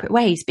going their separate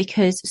ways,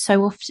 because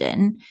so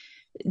often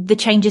the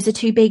changes are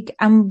too big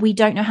and we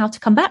don't know how to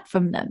come back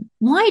from them.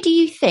 Why do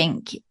you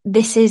think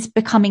this is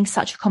becoming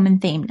such a common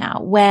theme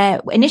now, where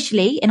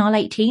initially in our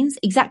late teens,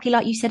 exactly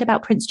like you said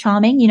about Prince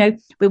Charming,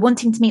 we're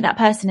wanting to meet that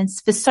person. And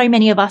for so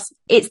many of us,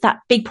 it's that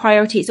big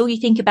priority. It's all you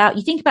think about.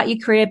 You think about your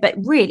career, but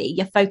really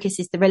your focus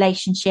is the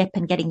relationship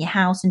and getting your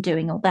house and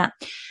doing all that.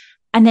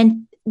 And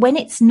then when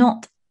it's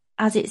not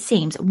as it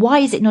seems, why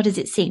is it not as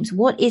it seems?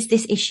 What is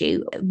this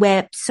issue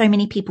where so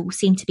many people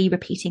seem to be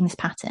repeating this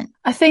pattern?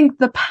 I think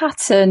the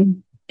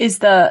pattern is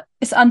that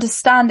it's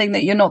understanding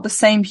that you're not the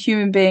same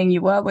human being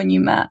you were when you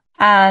met.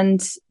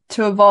 And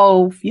to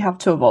evolve, you have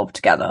to evolve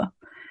together.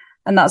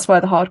 And that's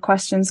where the hard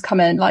questions come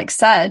in, like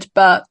said.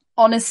 But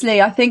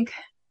honestly, I think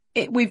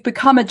we've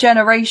become a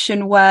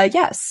generation where,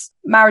 yes,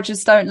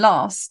 marriages don't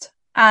last.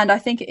 And I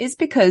think it is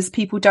because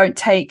people don't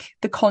take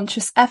the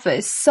conscious effort.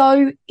 It's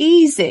so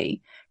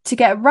easy to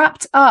get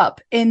wrapped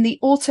up in the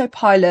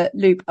autopilot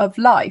loop of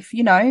life,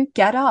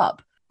 get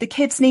up, The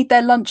kids need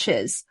their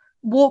lunches,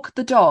 walk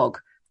the dog,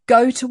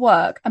 go to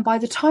work. And by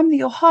the time that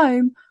you're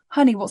home,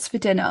 honey, what's for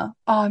dinner?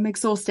 Oh, I'm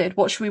exhausted.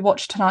 What should we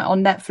watch tonight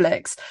on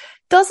Netflix?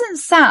 Doesn't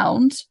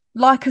sound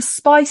like a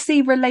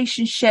spicy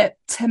relationship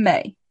to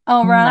me.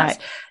 All right.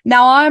 No.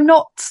 Now, I'm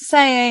not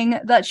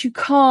saying that you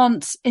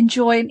can't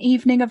enjoy an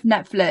evening of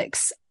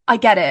Netflix. I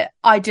get it.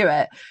 I do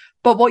it.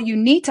 But what you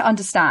need to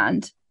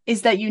understand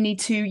is that you need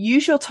to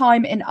use your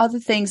time in other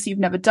things you've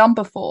never done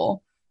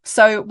before.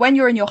 So when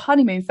you're in your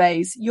honeymoon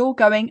phase, you're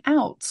going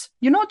out.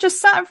 You're not just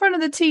sat in front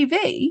of the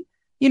TV.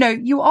 You know,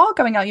 you are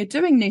going out, you're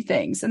doing new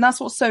things. And that's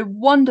what's so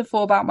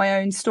wonderful about my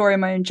own story,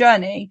 my own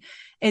journey,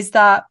 is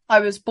that I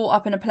was brought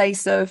up in a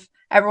place of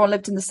everyone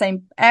lived in the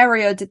same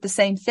area, did the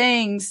same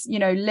things, you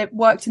know,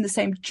 worked in the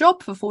same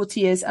job for 40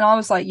 years. And I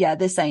was like, yeah,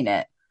 this ain't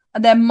it.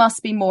 And there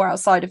must be more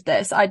outside of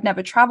this. I'd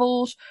never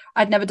traveled.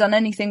 I'd never done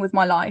anything with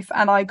my life.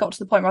 And I got to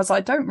the point where I was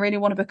like, I don't really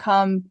want to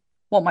become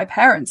what my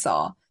parents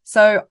are.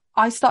 So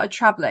I started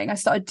traveling. I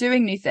started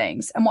doing new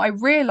things. And what I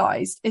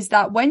realized is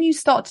that when you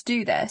start to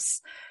do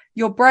this,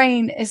 your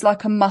brain is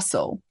like a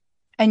muscle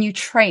and you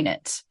train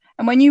it.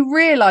 And when you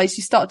realize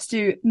you start to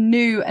do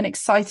new and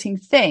exciting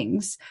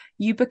things,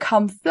 you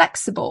become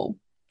flexible.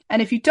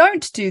 And if you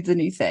don't do the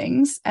new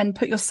things and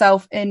put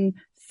yourself in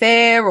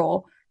fear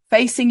or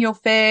facing your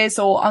fears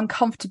or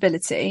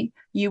uncomfortability,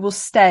 you will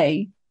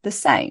stay the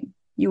same.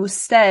 You will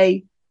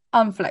stay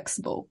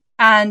unflexible.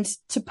 And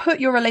to put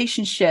your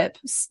relationship,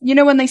 you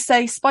know, when they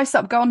say spice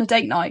up, go on a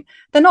date night,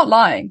 they're not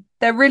lying.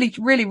 They're really,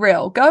 really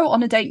real. Go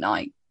on a date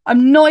night.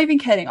 I'm not even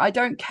kidding. I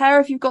don't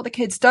care if you've got the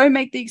kids. Don't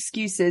make the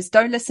excuses.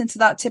 Don't listen to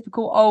that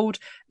typical old,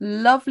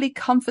 lovely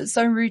comfort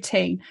zone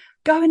routine.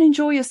 Go and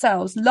enjoy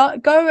yourselves.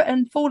 Go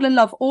and fall in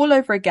love all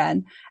over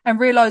again and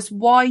realize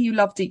why you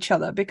loved each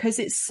other, because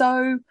it's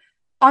so,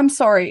 I'm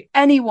sorry,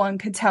 anyone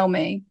could tell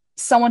me,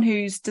 someone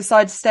who's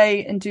decided to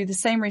stay and do the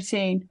same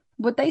routine,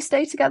 would they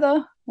stay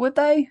together? Would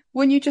they?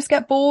 Wouldn't you just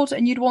get bored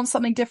and you'd want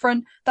something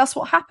different? That's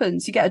what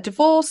happens. You get a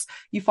divorce,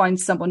 you find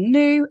someone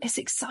new. It's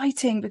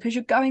exciting because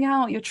you're going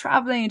out, you're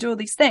traveling and do all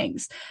these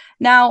things.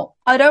 Now,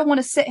 I don't want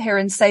to sit here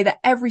and say that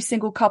every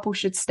single couple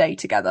should stay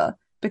together,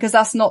 because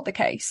that's not the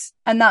case.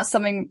 And that's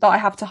something that I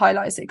have to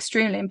highlight is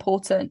extremely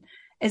important,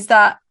 is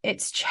that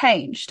it's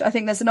changed. I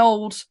think there's an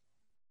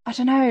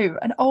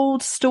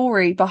old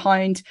story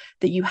behind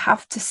that you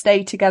have to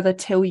stay together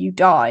till you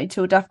die,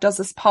 till death does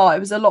us part.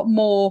 It was a lot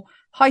more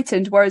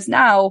heightened, whereas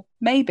now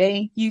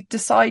maybe you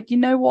decide, you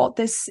know what,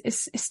 this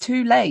is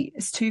too late,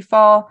 it's too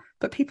far,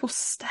 but people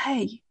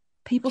stay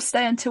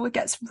until it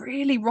gets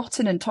really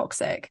rotten and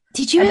toxic.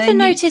 Did you ever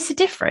notice a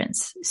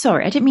difference?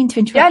 Sorry, I didn't mean to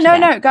interrupt. Yeah,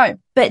 no, go.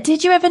 But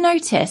did you ever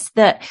notice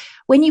that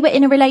when you were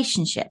in a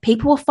relationship,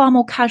 people were far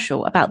more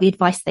casual about the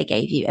advice they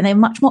gave you, and they were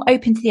much more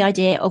open to the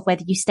idea of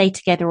whether you stayed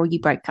together or you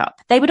broke up?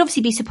 They would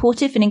obviously be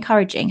supportive and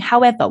encouraging.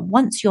 However,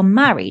 once you're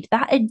married,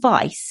 that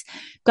advice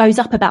goes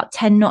up about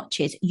 10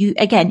 notches.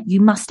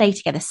 You must stay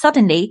together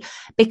suddenly,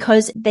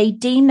 because they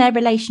deem their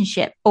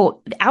relationship,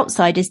 or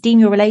outsiders deem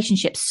your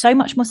relationship, so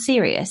much more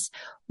serious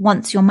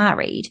once you're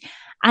married.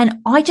 And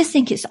I just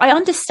think I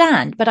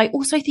understand, but I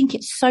also think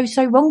it's so,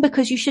 so wrong,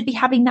 because you should be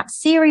having that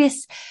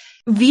serious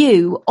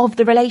view of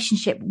the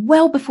relationship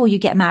well before you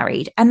get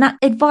married. And that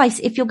advice,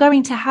 if you're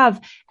going to have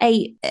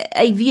a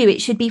view,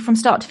 it should be from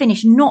start to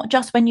finish, not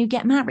just when you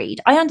get married.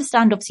 I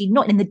understand, obviously,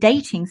 not in the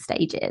dating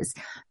stages,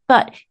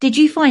 but did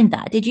you find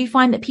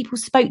that people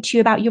spoke to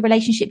you about your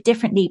relationship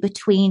differently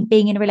between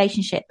being in a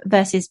relationship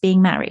versus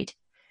being married?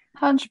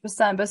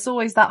 100%, but it's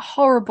always that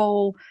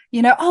horrible,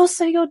 you know, oh,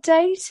 so you're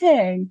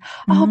dating.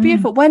 Oh,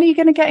 beautiful. When are you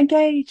going to get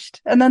engaged?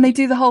 And then they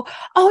do the whole,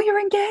 oh, you're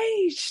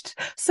engaged.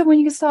 So when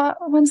you start,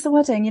 when's the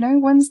wedding? You know,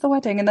 when's the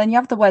wedding? And then you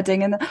have the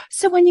wedding, and then,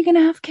 so when are you going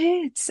to have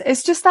kids?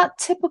 It's just that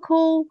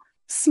typical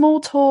small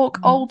talk,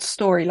 old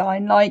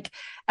storyline. Like,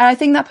 and I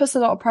think that puts a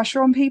lot of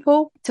pressure on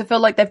people to feel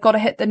like they've got to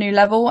hit the new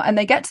level, and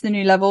they get to the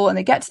new level and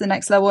they get to the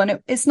next level. And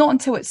it's not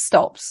until it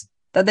stops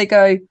that they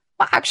go,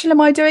 what action am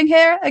I doing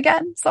here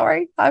again?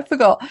 Sorry, I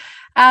forgot.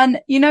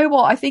 And you know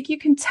what? I think you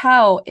can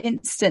tell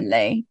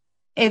instantly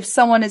if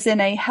someone is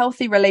in a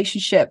healthy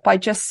relationship by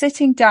just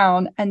sitting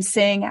down and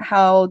seeing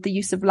how the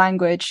use of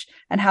language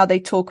and how they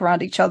talk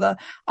around each other.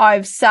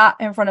 I've sat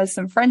in front of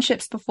some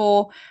friendships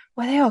before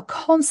where they are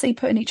constantly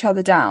putting each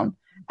other down.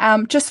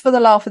 Just for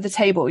the laugh of the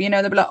table, you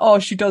know, they'll be like, oh,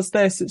 she does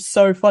this, it's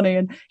so funny,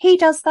 and he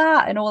does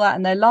that and all that,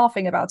 and they're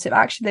laughing about it. But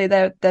actually,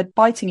 they're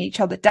biting each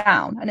other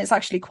down, and it's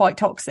actually quite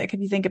toxic if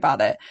you think about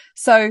it.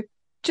 So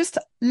just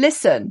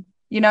listen,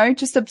 you know,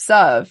 just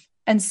observe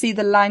and see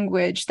the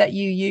language that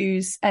you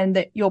use and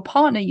that your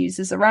partner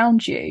uses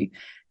around you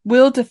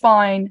will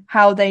define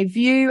how they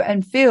view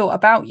and feel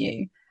about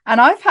you.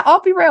 And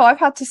I'll be real, I've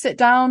had to sit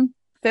down,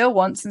 Phil,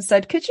 once and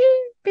said, could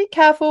you be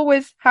careful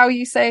with how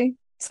you say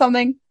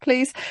something,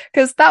 please?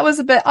 Because that was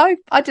a bit, I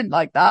didn't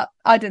like that.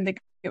 I didn't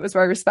think it was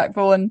very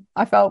respectful, and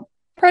I felt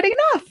pretty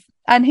enough.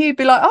 And he'd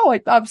be like, oh,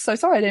 I'm so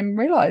sorry, I didn't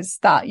realize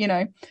that, you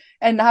know.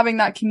 And having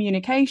that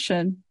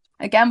communication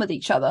again with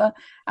each other,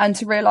 and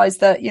to realize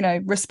that, you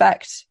know,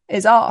 respect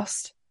is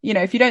asked. You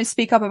know, if you don't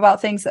speak up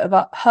about things that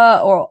have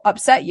hurt or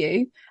upset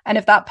you, and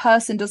if that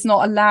person does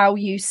not allow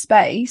you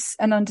space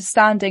and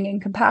understanding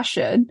and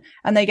compassion,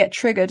 and they get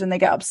triggered and they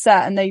get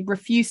upset and they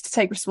refuse to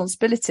take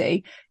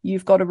responsibility,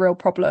 you've got a real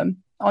problem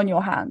on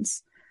your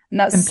hands. And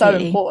that's Completely.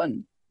 So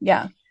important.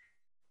 Yeah.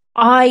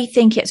 I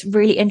think it's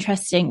really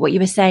interesting what you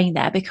were saying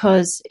there,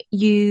 because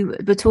you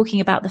were talking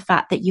about the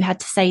fact that you had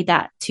to say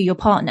that to your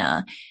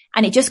partner.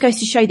 And it just goes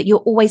to show that you're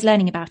always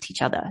learning about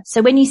each other.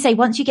 So when you say,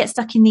 once you get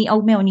stuck in the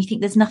old mill and you think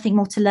there's nothing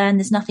more to learn,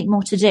 there's nothing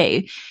more to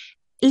do,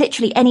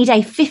 literally any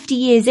day, 50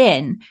 years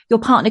in, your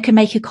partner can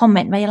make a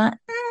comment where you're like,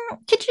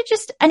 could you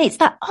just, and it's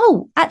that,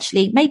 oh,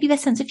 actually, maybe their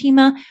sense of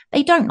humor,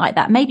 they don't like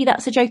that. Maybe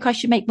that's a joke I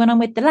should make when I'm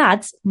with the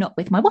lads, not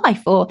with my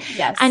wife. Or,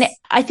 yes. And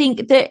I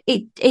think that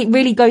it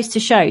really goes to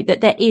show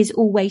that there is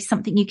always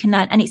something you can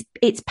learn, and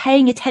it's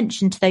paying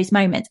attention to those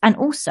moments. And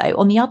also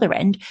on the other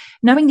end,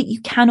 knowing that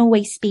you can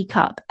always speak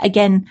up.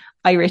 Again,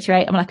 I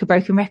reiterate, I'm like a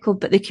broken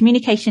record, but the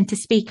communication to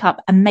speak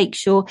up and make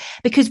sure,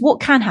 because what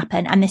can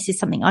happen, and this is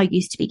something I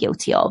used to be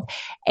guilty of,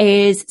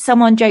 is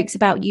someone jokes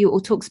about you or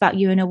talks about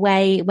you in a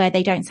way where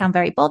they don't sound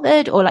very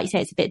bothered, or like you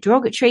say, it's a bit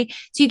derogatory.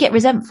 So you get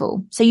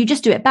resentful. So you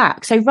just do it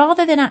back. So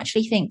rather than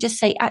actually just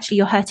say, actually,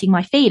 you're hurting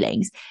my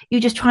feelings, you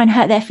just try and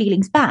hurt their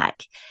feelings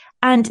back.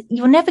 And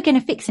you're never going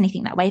to fix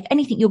anything that way. If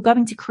anything, you're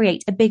going to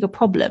create a bigger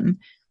problem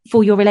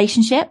for your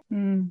relationship.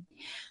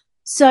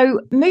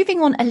 So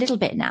moving on a little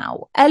bit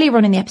now, earlier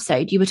on in the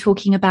episode, you were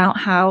talking about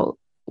how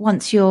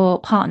once your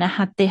partner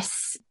had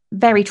this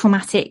very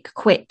traumatic,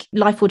 quick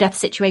life or death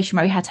situation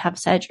where he had to have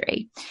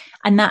surgery,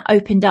 and that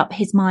opened up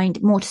his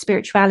mind more to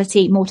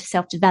spirituality, more to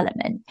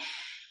self-development.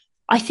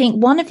 I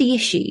think one of the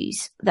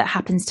issues that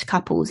happens to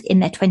couples in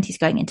their 20s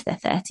going into their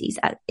 30s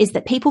is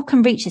that people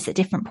can reach this at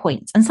different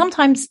points. And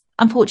sometimes,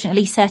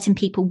 unfortunately, certain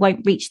people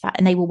won't reach that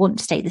and they will want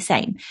to stay the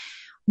same.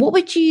 What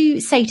would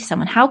you say to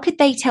someone? How could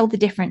they tell the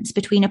difference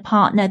between a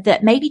partner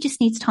that maybe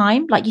just needs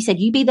time? Like you said,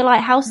 you be the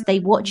lighthouse, they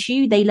watch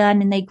you, they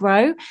learn and they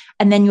grow,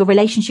 and then your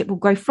relationship will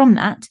grow from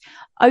that,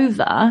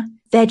 over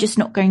they're just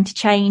not going to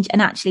change.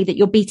 And actually that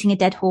you're beating a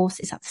dead horse.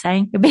 Is that the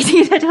saying? You're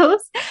beating a dead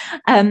horse.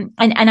 And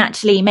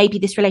actually maybe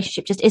this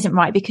relationship just isn't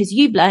right because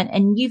you've learned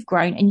and you've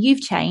grown and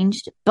you've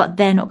changed, but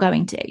they're not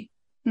going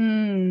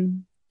to.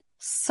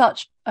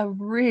 Such a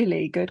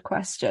really good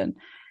question.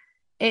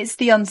 It's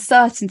the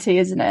uncertainty,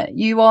 isn't it?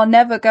 You are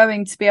never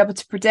going to be able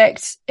to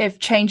predict if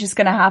change is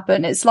going to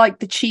happen. It's like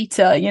the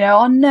cheater, you know,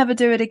 I'll never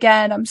do it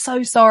again. I'm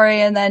so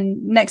sorry. And then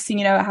next thing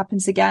you know, it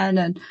happens again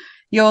and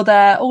you're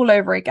there all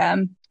over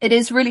again. It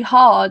is really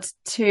hard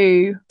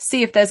to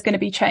see if there's going to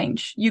be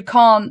change. You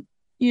can't,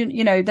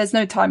 you know, there's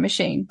no time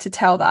machine to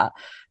tell that.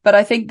 But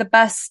I think the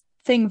best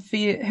thing for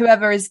you,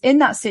 whoever is in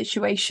that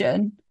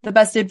situation, the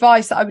best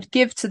advice that I would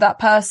give to that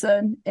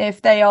person,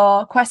 if they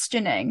are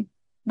questioning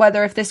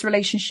whether if this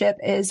relationship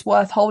is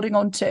worth holding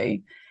on to,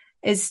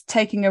 is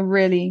taking a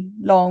really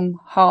long,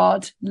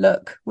 hard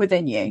look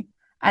within you.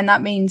 And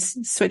that means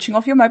switching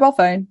off your mobile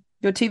phone,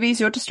 your TVs,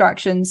 your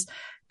distractions,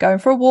 going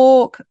for a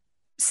walk,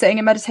 sitting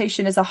in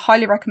meditation is a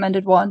highly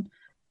recommended one,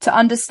 to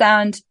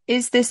understand,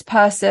 is this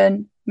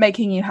person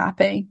making you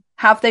happy?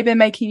 Have they been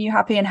making you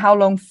happy, and how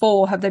long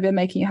for have they been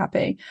making you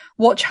happy?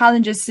 What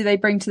challenges do they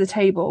bring to the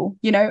table?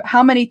 You know,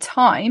 how many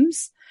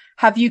times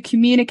have you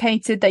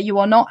communicated that you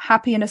are not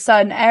happy in a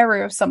certain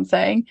area of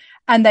something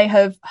and they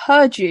have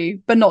heard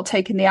you but not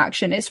taken the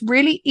action? It's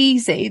really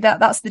easy.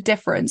 That's the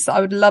difference that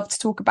I would love to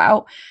talk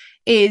about,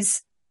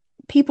 is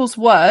people's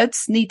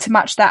words need to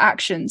match their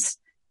actions.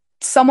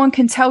 Someone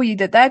can tell you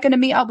that they're going to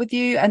meet up with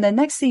you, and then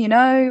next thing you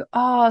know,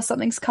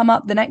 something's come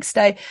up the next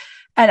day,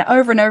 and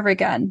over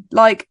again.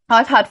 Like,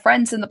 I've had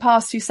friends in the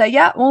past who say,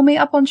 yeah, we'll meet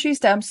up on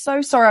Tuesday. I'm so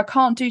sorry, I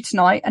can't do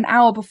tonight, an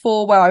hour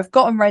before, where I've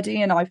gotten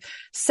ready and I've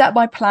set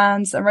my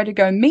plans and ready to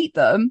go and meet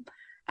them.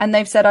 And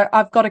they've said,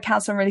 I've got to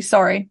cancel. I'm really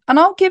sorry. And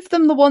I'll give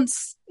them the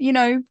once, you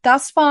know,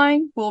 that's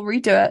fine. We'll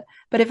redo it.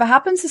 But if it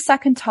happens a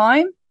second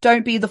time,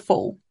 don't be the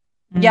fool.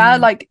 Yeah.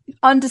 Like,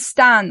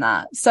 understand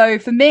that. So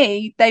for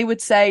me, they would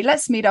say,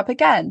 let's meet up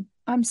again.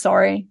 I'm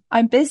sorry,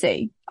 I'm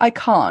busy. I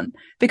can't,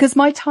 because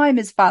my time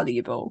is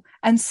valuable.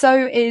 And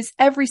so is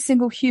every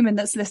single human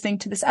that's listening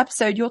to this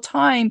episode. Your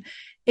time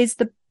is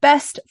the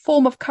best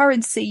form of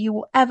currency you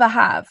will ever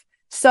have.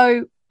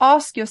 So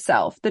ask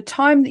yourself, the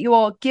time that you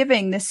are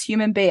giving this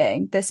human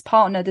being, this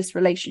partner, this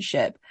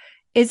relationship,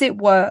 is it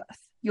worth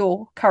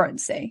your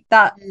currency?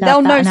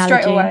 They'll know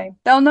straight away.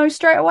 They'll know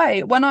straight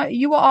away.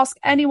 You will ask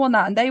anyone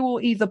that, and they will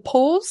either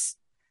pause,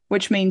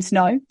 which means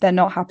no, they're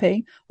not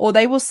happy, or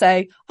they will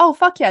say, oh,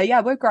 fuck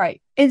yeah, we're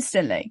great,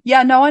 instantly.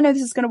 Yeah, no, I know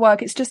this is going to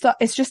work. It's just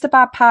a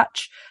bad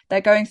patch. They're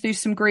going through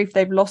some grief.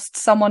 They've lost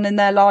someone in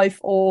their life,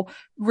 or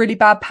really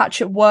bad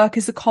patch at work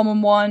is a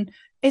common one.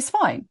 It's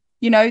fine.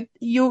 You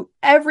know,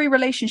 every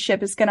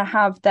relationship is going to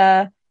have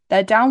their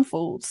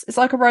downfalls. It's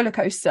like a roller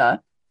coaster,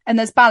 and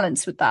there's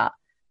balance with that.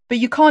 But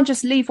you can't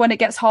just leave when it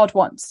gets hard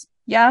once.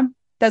 Yeah.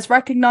 There's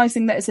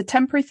recognizing that it's a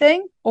temporary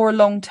thing or a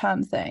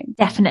long-term thing.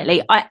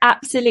 Definitely.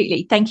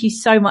 Thank you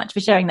so much for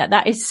sharing that.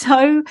 That is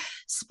so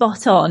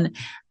spot on.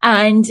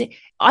 And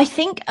I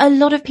think a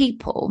lot of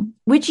people,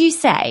 would you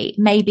say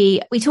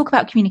maybe we talk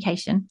about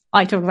communication?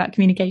 I talk about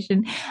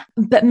communication,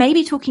 but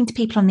maybe talking to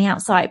people on the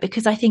outside,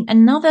 because I think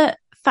another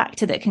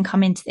factor that can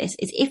come into this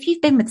is if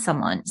you've been with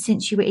someone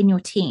since you were in your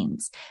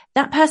teens,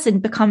 that person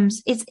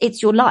becomes,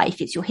 it's your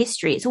life, it's your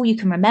history, it's all you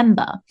can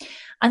remember.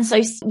 And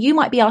so you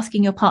might be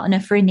asking your partner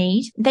for a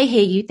need. They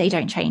hear you, they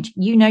don't change.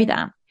 You know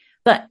that.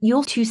 But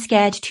you're too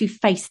scared to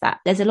face that.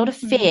 There's a lot of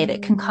fear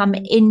that can come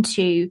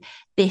into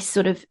this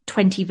sort of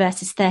 20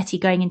 versus 30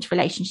 going into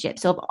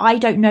relationships of, I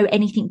don't know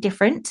anything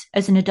different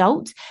as an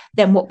adult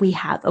than what we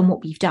have and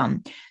what we've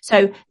done.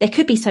 So there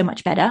could be so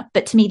much better.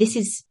 But to me, this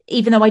is,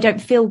 even though I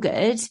don't feel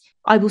good,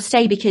 I will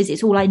stay because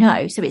it's all I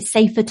know. So it's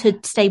safer to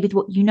stay with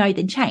what you know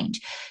than change.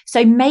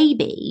 So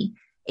maybe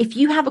if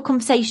you have a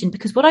conversation,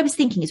 because what I was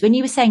thinking is when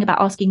you were saying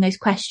about asking those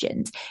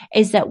questions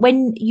is that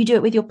when you do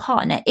it with your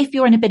partner, if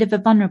you're in a bit of a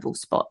vulnerable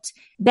spot,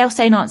 they'll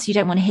say an answer you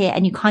don't want to hear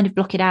and you kind of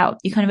block it out.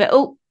 You kind of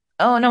go,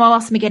 oh no, I'll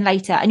ask them again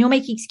later. And you're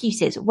making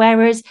excuses.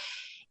 Whereas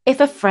if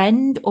a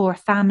friend or a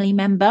family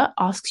member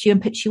asks you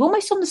and puts you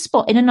almost on the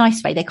spot in a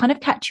nice way, they kind of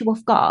catch you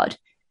off guard.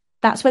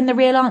 That's when the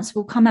real answer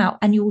will come out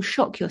and you will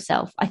shock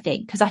yourself, I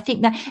think. Because I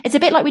think that it's a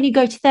bit like when you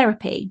go to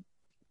therapy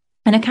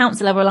and a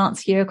counsellor will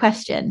answer you a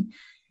question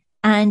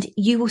and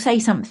you will say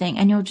something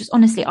and you're just,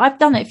 honestly, I've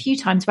done it a few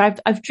times where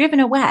I've driven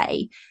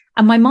away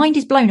and my mind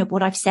is blown up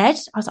what I've said.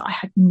 I was like, I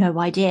had no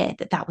idea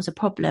that was a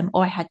problem,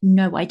 or I had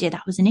no idea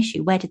that was an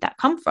issue. Where did that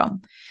come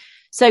from?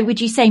 So would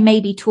you say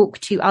maybe talk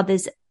to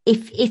others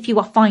if you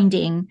are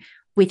finding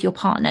with your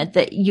partner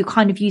that you're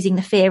kind of using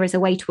the fear as a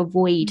way to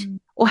avoid,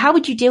 or how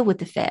would you deal with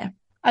the fear?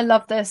 I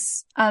love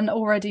this and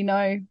already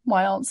know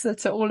my answer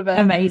to all of it.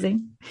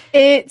 Amazing.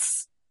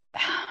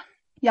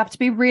 You have to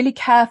be really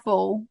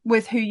careful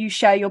with who you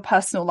share your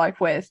personal life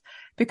with,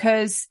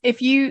 because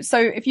if you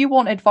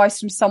want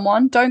advice from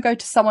someone, don't go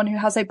to someone who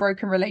has a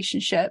broken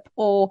relationship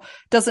or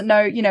doesn't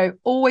know,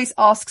 always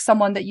ask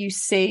someone that you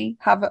see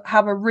have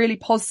a really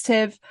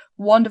positive,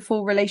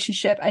 wonderful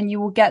relationship, and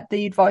you will get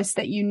the advice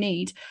that you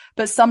need.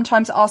 But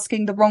sometimes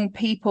asking the wrong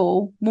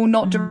people will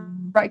not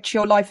direct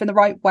your life in the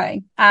right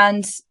way.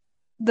 And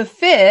the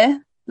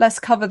fear, let's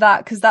cover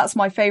that, because that's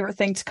my favorite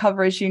thing to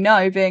cover, as you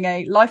know, being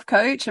a life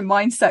coach and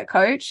mindset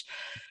coach.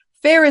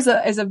 Fear is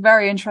a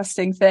very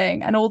interesting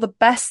thing, and all the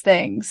best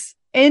things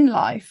in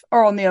life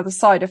are on the other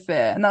side of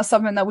fear. And that's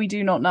something that we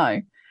do not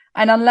know.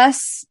 And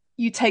unless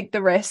you take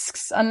the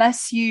risks,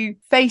 unless you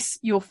face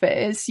your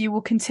fears, you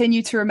will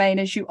continue to remain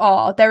as you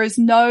are. There is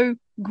no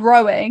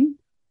growing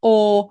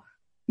or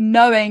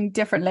knowing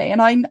differently.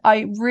 And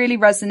I really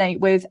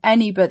resonate with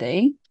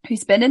anybody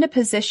who's been in a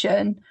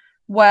position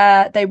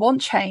where they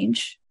want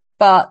change,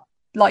 but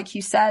like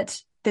you said,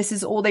 this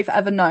is all they've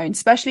ever known,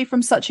 especially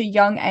from such a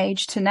young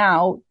age to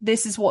now.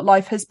 This is what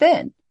life has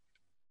been.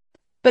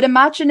 But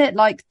imagine it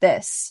like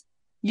this.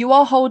 You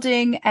are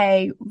holding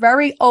a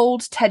very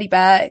old teddy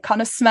bear. It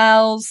kind of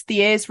smells,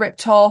 the ears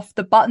ripped off,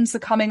 the buttons are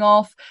coming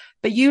off,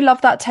 but you love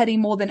that teddy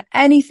more than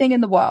anything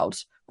in the world.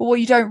 But what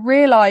you don't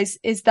realize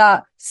is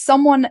that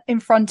someone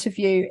in front of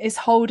you is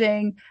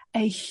holding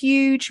a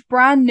huge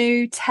brand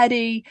new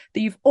teddy that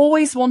you've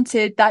always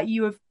wanted, that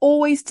you have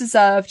always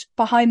deserved,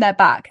 behind their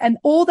back. And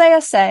all they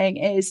are saying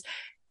is,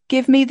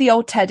 give me the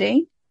old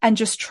teddy and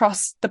just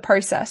trust the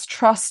process.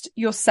 Trust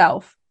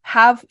yourself.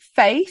 Have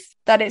faith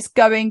that it's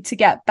going to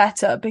get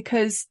better,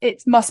 because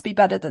it must be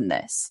better than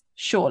this.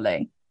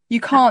 Surely you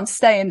can't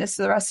stay in this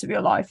for the rest of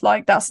your life.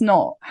 Like, that's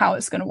not how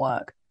it's going to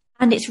work.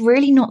 And it's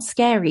really not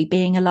scary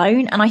being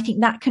alone. And I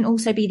think that can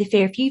also be the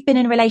fear. If you've been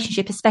in a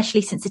relationship,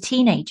 especially since a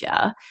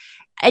teenager,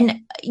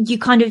 and you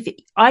kind of,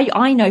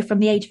 I know from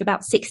the age of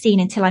about 16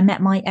 until I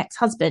met my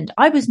ex-husband,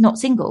 I was not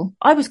single.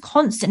 I was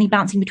constantly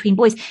bouncing between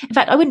boys. In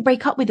fact, I wouldn't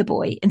break up with a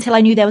boy until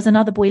I knew there was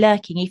another boy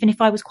lurking, even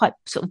if I was quite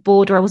sort of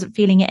bored or I wasn't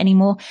feeling it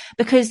anymore,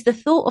 because the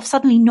thought of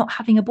suddenly not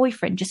having a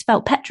boyfriend just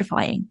felt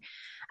petrifying.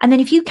 And then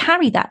if you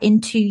carry that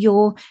into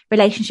your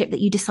relationship,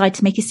 that you decide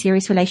to make a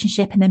serious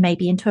relationship and then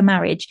maybe into a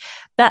marriage,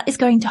 that is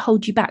going to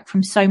hold you back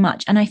from so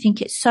much. And I think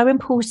it's so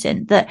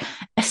important that,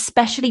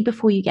 especially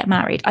before you get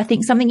married, I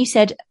think something you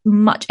said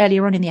much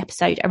earlier on in the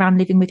episode around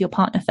living with your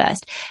partner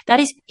first, that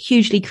is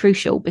hugely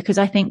crucial, because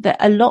I think that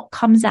a lot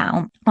comes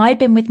out. I'd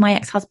been with my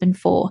ex-husband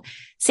for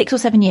 6 or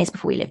 7 years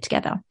before we lived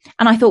together,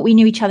 and I thought we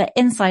knew each other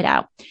inside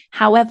out.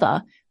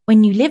 However,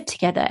 when you live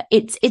together,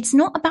 it's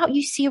not about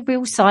you see a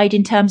real side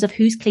in terms of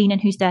who's clean and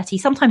who's dirty.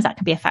 Sometimes that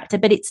can be a factor,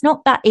 but it's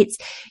not that. It's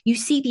you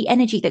see the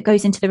energy that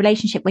goes into the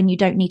relationship when you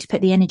don't need to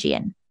put the energy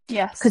in.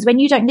 Yes. Because when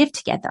you don't live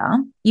together,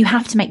 you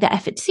have to make that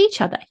effort to see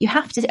each other. You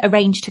have to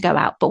arrange to go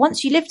out. But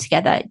once you live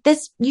together,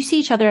 you see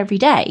each other every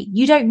day.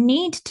 You don't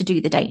need to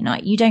do the date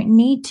night. You don't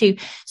need to.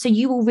 So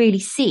you will really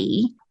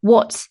see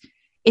what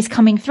is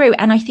coming through.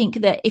 And I think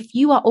that if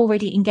you are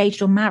already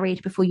engaged or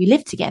married before you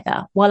live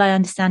together, while I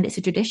understand it's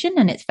a tradition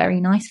and it's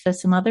very nice for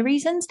some other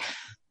reasons,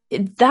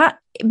 that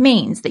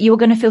means that you're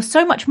going to feel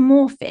so much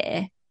more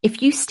fear.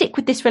 If you stick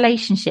with this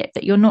relationship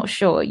that you're not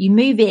sure, you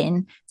move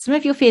in, some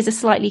of your fears are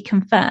slightly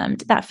confirmed,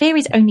 that fear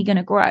is only going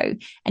to grow.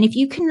 And if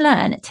you can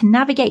learn to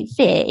navigate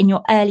fear in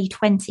your early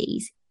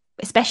 20s,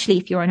 especially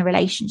if you're in a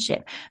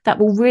relationship, that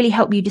will really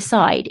help you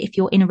decide if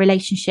you're in a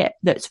relationship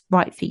that's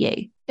right for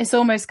you. It's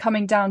almost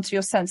coming down to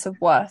your sense of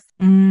worth,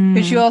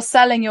 because you're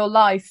selling your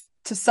life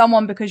to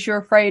someone because you're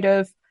afraid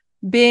of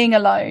being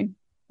alone,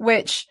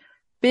 which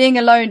being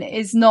alone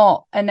is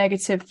not a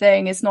negative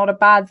thing. It's not a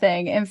bad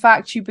thing. In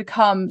fact, you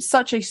become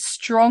such a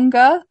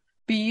stronger,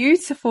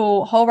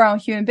 beautiful, whole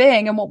round human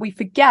being. And what we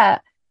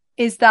forget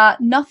is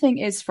that nothing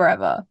is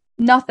forever.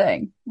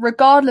 Nothing.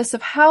 Regardless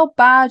of how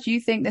bad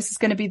you think this is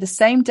going to be the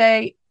same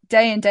day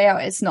in, day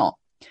out, it's not.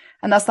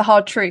 And that's the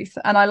hard truth.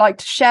 And I like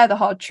to share the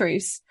hard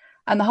truths.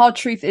 And the hard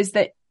truth is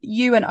that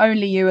you and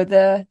only you are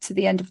there to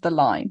the end of the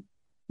line.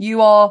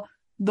 You are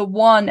the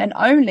one and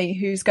only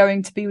who's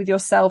going to be with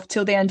yourself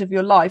till the end of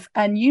your life.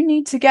 And you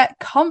need to get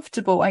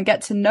comfortable and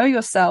get to know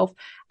yourself,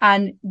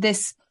 and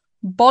this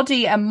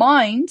body and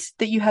mind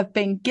that you have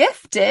been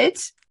gifted,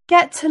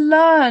 get to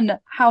learn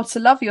how to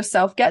love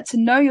yourself, get to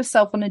know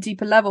yourself on a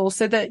deeper level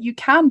so that you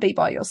can be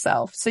by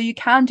yourself, so you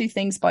can do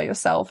things by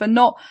yourself and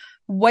not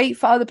wait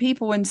for other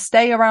people and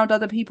stay around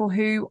other people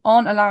who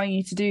aren't allowing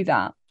you to do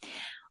that.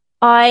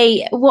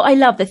 What I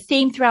love, the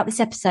theme throughout this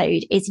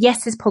episode is,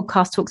 yes, this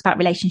podcast talks about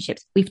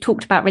relationships. We've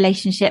talked about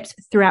relationships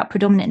throughout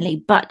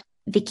predominantly, but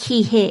the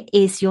key here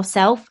is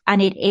yourself,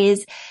 and it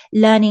is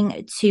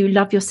learning to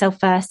love yourself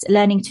first,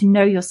 learning to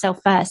know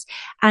yourself first.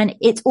 And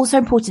it's also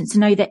important to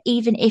know that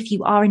even if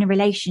you are in a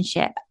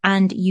relationship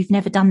and you've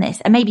never done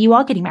this, and maybe you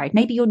are getting married,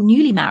 maybe you're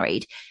newly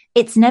married,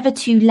 it's never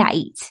too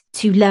late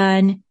to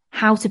learn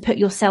how to put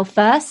yourself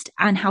first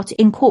and how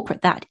to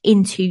incorporate that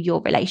into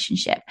your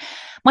relationship.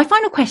 My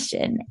final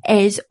question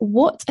is,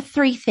 what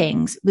 3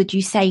 things would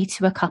you say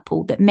to a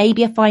couple that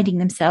maybe are finding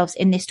themselves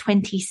in this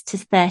 20s to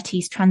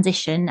 30s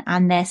transition,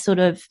 and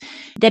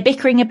they're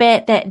bickering a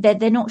bit,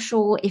 they're not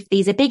sure if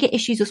these are bigger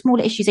issues or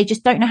smaller issues, they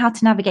just don't know how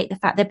to navigate the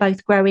fact they're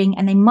both growing,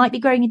 and they might be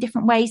growing in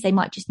different ways, they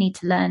might just need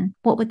to learn.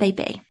 What would they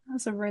be?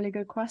 That's a really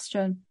good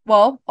question.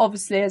 Well,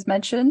 obviously, as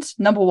mentioned,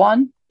 number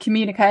 1,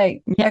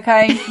 communicate.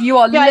 Okay. You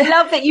are I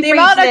love that you the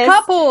amount of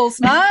couples,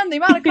 man, the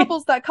amount of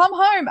couples that come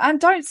home and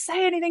don't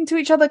say anything to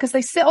each other because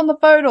they sit on the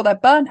phone or they're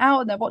burnt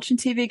out and they're watching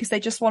TV because they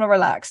just want to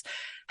relax.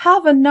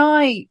 Have a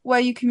night where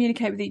you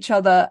communicate with each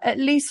other at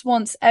least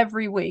once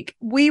every week.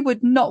 We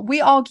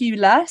argue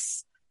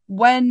less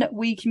when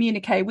we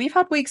communicate. We've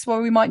had weeks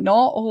where we might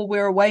not, or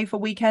we're away for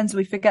weekends,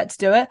 we forget to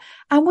do it,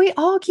 and we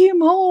argue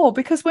more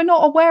because we're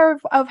not aware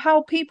of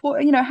how people,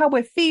 how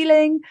we're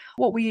feeling,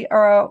 what we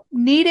are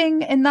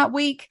needing in that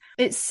week.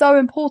 It's so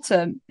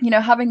important,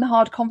 having the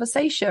hard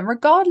conversation,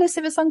 regardless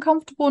if it's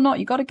uncomfortable or not.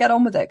 You got to get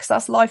on with it, because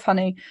that's life,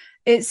 honey.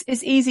 It's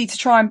easy to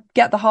try and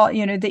get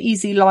the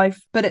easy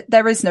life, but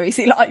there is no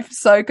easy life.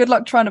 So good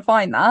luck trying to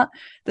find that.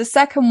 The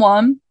second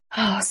one,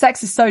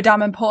 sex is so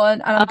damn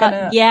important, and I'm going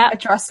to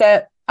address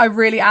it. I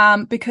really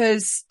am,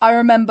 because I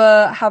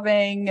remember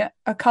having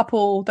a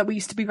couple that we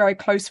used to be very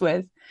close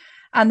with,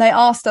 and they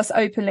asked us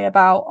openly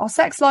about our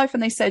sex life,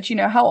 and they said,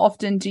 how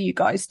often do you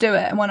guys do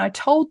it? And when I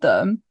told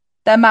them,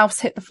 their mouths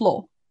hit the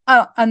floor,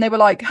 and they were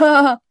like,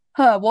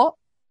 what?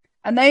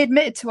 And they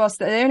admitted to us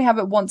that they only have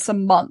it once a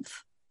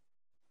month.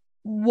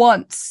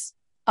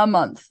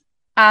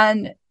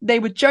 And they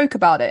would joke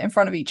about it in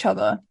front of each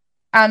other.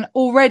 And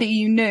already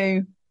you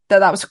knew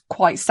that was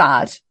quite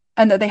sad,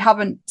 and that they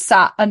haven't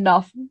sat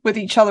enough with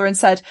each other and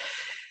said,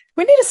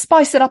 we need to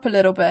spice it up a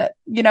little bit,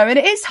 and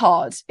it is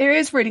hard. It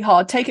is really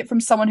hard. Take it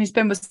from someone who's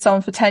been with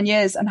someone for 10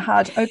 years and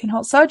had open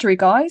heart surgery,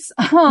 guys.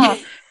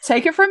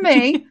 Take it from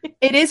me.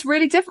 It is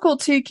really difficult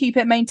to keep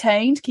it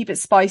maintained, keep it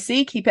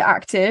spicy, keep it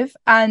active.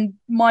 And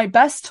my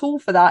best tool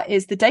for that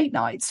is the date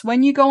nights.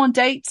 When you go on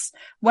dates,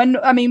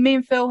 me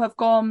and Phil have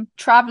gone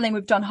traveling,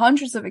 we've done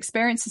hundreds of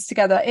experiences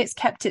together. It's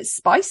kept it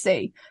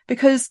spicy,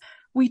 because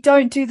we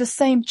don't do the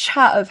same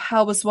chat of,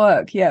 how was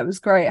work? Yeah, it was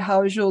great.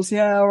 How was yours?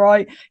 Yeah, all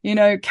right.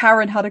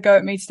 Karen had a go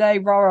at me today.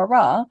 Rah, rah,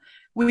 rah.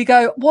 We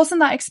go, wasn't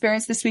that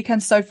experience this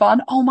weekend so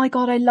fun? Oh my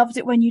God, I loved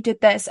it when you did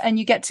this. And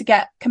you get to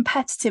get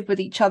competitive with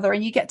each other,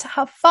 and you get to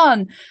have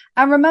fun.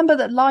 And remember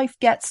that life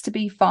gets to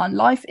be fun.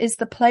 Life is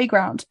the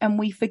playground, and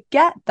we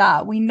forget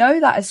that. We know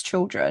that as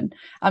children.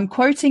 I'm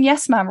quoting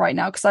Yes Man right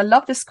now because I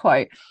love this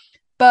quote,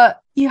 but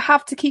you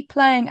have to keep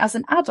playing as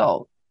an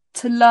adult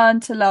to learn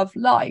to love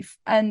life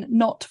and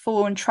not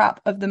fall in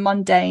trap of the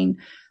mundane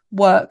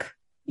work.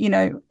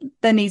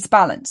 There needs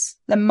balance.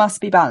 There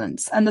must be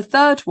balance. And the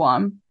third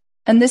one,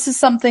 and this is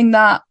something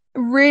that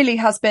really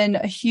has been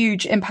a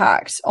huge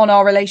impact on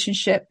our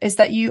relationship, is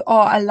that you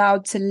are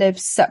allowed to live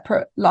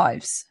separate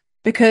lives.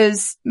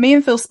 Because me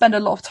and Phil spend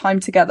a lot of time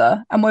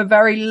together, and we're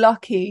very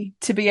lucky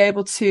to be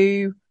able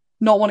to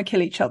not want to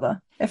kill each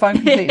other, if I'm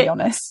completely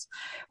honest.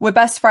 We're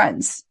best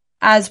friends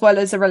as well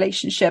as a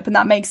relationship. And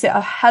that makes it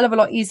a hell of a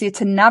lot easier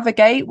to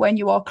navigate when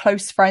you are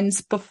close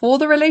friends before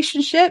the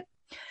relationship,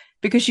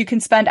 because you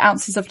can spend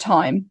ounces of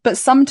time. But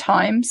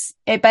sometimes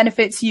it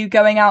benefits you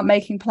going out,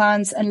 making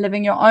plans and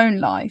living your own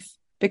life.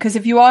 Because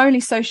if you are only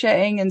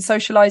associating and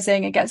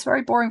socializing, it gets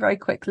very boring very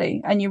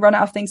quickly, and you run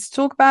out of things to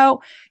talk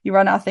about. You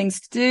run out of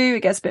things to do.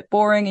 It gets a bit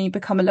boring, and you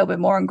become a little bit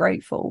more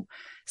ungrateful.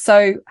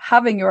 So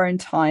having your own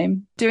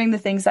time, doing the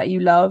things that you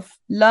love,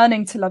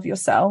 learning to love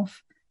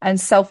yourself and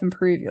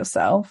self-improve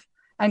yourself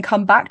and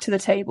come back to the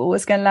table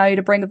is going to allow you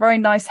to bring a very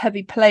nice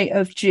heavy plate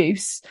of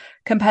juice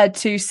compared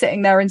to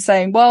sitting there and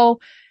saying,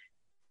 well,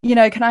 you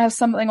know, can I have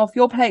something off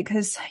your plate?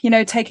 Because, you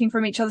know, taking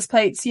from each other's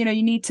plates, you know,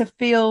 you need to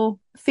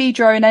feed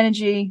your own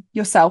energy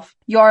yourself,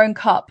 your own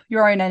cup,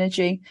 your own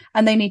energy.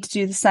 And they need to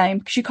do the same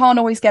because you can't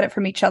always get it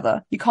from each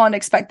other. You can't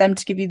expect them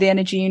to give you the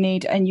energy you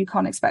need and you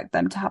can't expect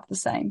them to have the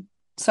same.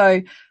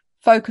 So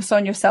focus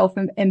on yourself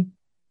and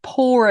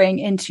pouring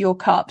into your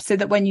cup so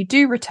that when you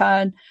do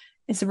return,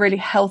 it's a really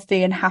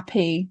healthy and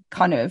happy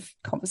kind of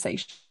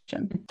conversation.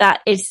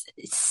 That is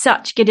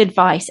such good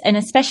advice. And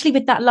especially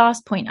with that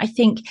last point, I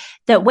think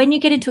that when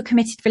you get into a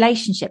committed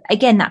relationship,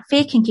 again, that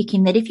fear can kick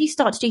in that if you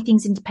start to do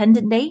things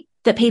independently,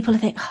 that people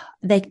think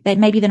they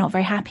maybe they're not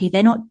very happy.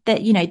 They're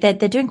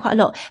doing quite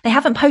a lot. They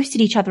haven't posted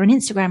each other on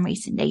Instagram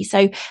recently.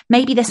 So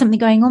maybe there's something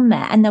going on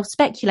there and they'll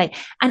speculate.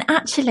 And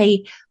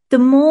actually, the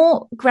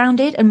more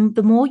grounded and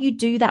the more you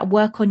do that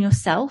work on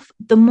yourself,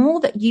 the more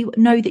that you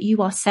know that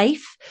you are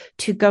safe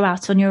to go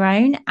out on your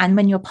own. And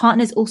when your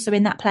partner's also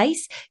in that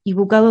place, you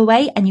will go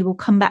away and you will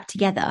come back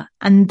together.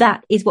 And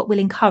that is what will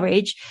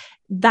encourage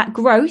that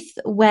growth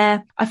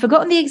where I've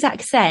forgotten the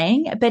exact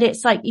saying, but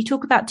it's like you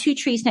talk about two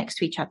trees next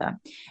to each other.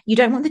 You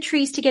don't want the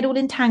trees to get all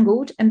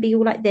entangled and be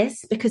all like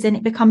this because then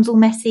it becomes all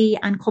messy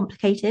and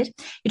complicated.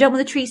 You don't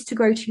want the trees to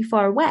grow too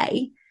far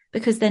away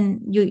because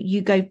then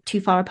you go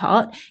too far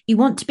apart. You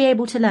want to be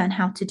able to learn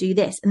how to do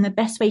this. And the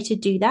best way to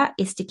do that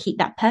is to keep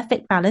that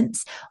perfect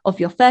balance of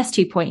your first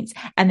 2 points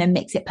and then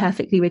mix it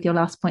perfectly with your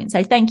last point.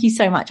 So thank you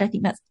so much. I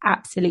think that's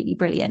absolutely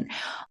brilliant.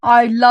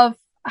 I love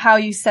how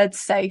you said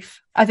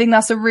safe. I think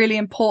that's a really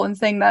important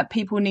thing that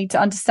people need to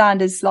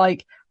understand is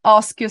like,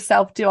 ask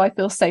yourself, do I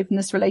feel safe in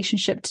this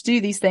relationship to do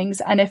these things?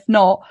 And if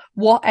not,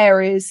 what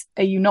areas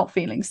are you not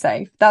feeling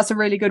safe? That's a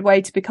really good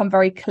way to become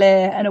very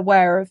clear and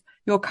aware of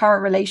your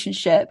current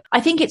relationship.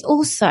 I think it's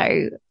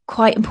also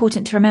quite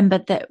important to remember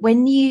that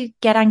when you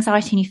get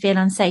anxiety and you feel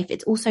unsafe,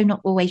 it's also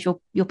not always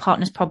your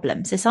partner's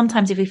problem. So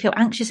sometimes if we feel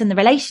anxious in the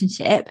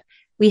relationship,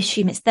 we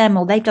assume it's them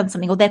or they've done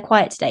something or they're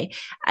quiet today.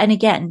 And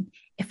again,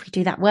 if we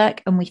do that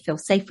work and we feel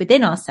safe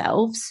within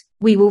ourselves,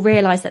 we will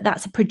realize that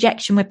that's a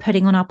projection we're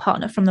putting on our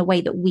partner from the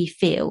way that we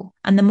feel.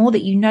 And the more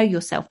that you know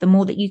yourself, the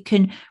more that you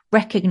can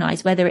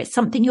recognize whether it's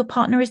something your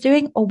partner is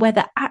doing or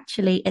whether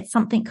actually it's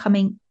something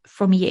coming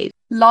from you.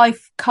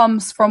 Life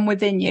comes from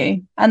within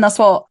you. And that's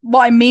what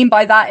I mean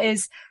by that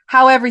is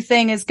how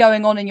everything is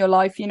going on in your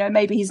life. You know,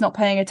 maybe he's not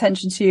paying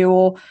attention to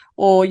you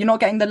or you're not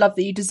getting the love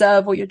that you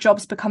deserve or your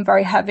job's become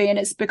very heavy and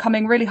it's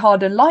becoming really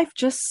hard and life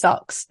just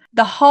sucks.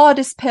 The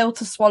hardest pill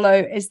to swallow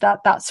is that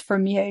that's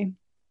from you.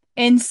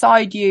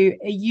 Inside you,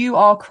 you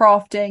are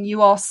crafting,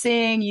 you are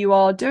seeing, you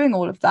are doing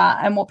all of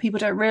that. And what people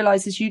don't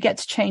realize is you get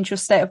to change your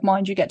state of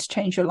mind. You get to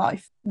change your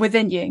life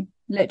within you,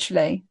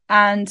 literally.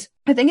 And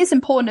I think it's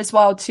important as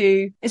well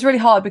it's really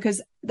hard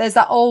because there's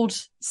that old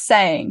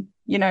saying,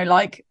 you know,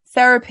 like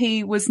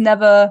therapy was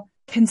never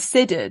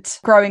considered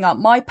growing up.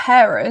 My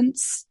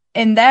parents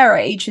in their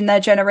age, in their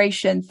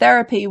generation,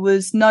 therapy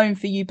was known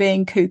for you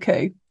being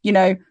cuckoo, you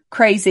know,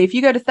 crazy. If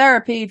you go to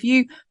therapy, if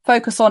you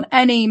focus on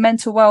any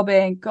mental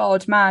well-being,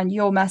 God, man,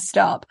 you're messed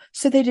up.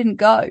 So they didn't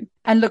go.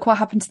 And look what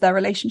happened to their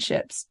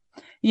relationships.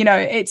 You know,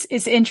 it's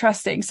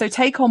interesting. So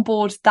take on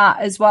board that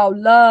as well.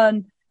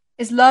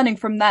 Learning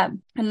from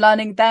them and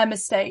learning their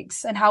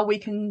mistakes and how we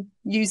can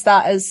use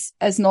that as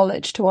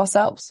knowledge to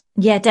ourselves.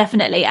 Yeah,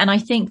 definitely. And I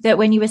think that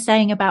when you were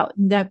saying about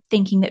the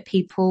thinking that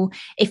people,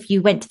 if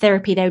you went to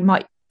therapy,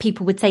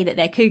 people would say that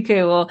they're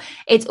cuckoo, or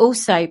it's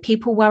also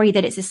people worry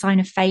that it's a sign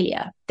of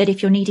failure, that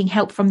if you're needing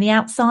help from the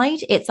outside,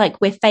 it's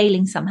like we're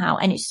failing somehow.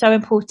 And it's so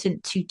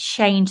important to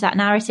change that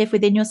narrative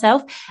within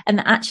yourself. And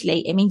that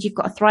actually it means you've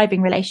got a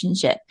thriving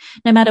relationship.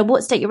 No matter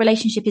what state your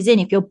relationship is in,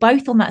 if you're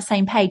both on that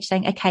same page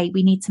saying, okay,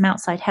 we need some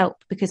outside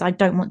help because I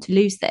don't want to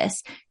lose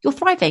this, you're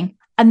thriving.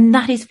 And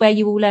that is where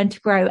you will learn to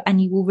grow and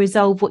you will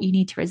resolve what you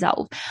need to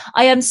resolve.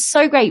 I am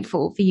so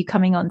grateful for you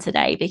coming on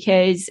today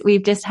because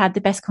we've just had the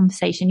best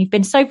conversation. You've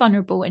been so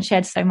vulnerable and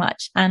shared so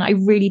much. And I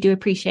really do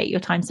appreciate your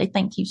time. So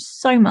thank you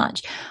so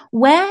much.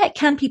 Where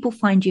can people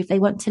find you if they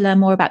want to learn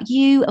more about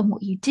you and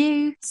what you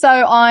do? So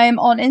I'm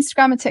on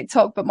Instagram and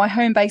TikTok, but my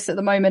home base at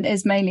the moment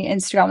is mainly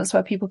Instagram. That's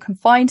where people can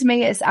find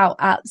me. It's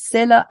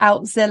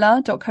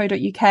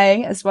outzilla.co.uk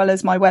as well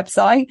as my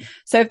website.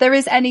 So if there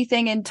is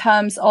anything in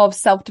terms of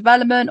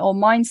self-development or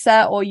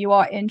mindset, or you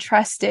are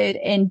interested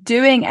in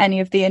doing any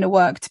of the inner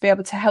work to be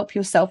able to help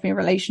yourself in your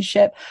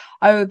relationship,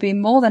 I would be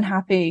more than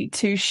happy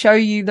to show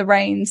you the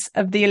reins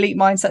of the elite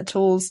mindset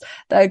tools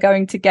that are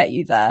going to get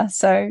you there.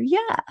 So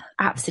yeah.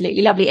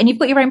 Absolutely lovely. And you've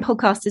got your own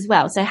podcast as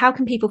well. So how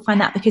can people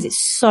find that? Because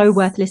it's so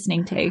worth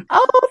listening to.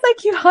 Oh,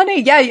 thank you,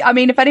 honey. Yeah. I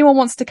mean, if anyone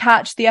wants to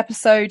catch the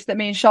episode that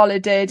me and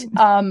Charlotte did,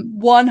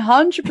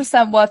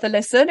 100% worth a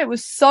listen. It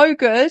was so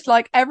good.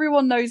 Like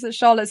everyone knows that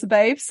Charlotte's a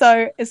babe.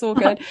 So it's all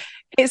good.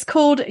 It's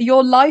called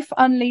Your Life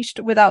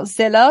Unleashed with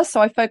Outzilla. So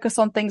I focus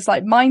on things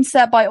like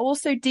mindset, but I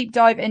also deep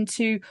dive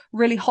into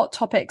really hot about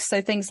topics.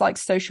 So things like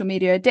social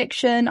media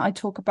addiction. I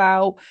talk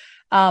about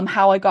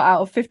how I got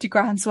out of 50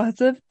 grand's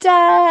worth of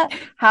debt,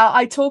 how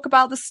I talk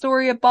about the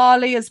story of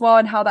Bali as well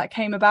and how that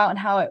came about and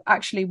how it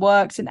actually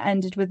worked and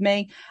ended with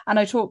me. And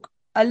I talk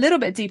a little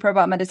bit deeper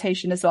about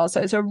meditation as well.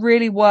 So it's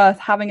really worth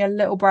having a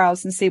little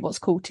browse and see what's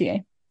cool to you.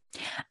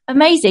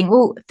 Amazing.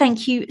 Well,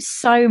 thank you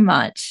so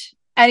much.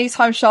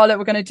 Anytime, Charlotte,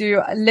 we're going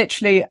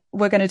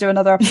to do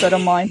another episode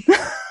on mine.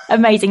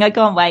 Amazing. I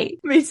can't wait.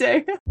 Me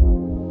too.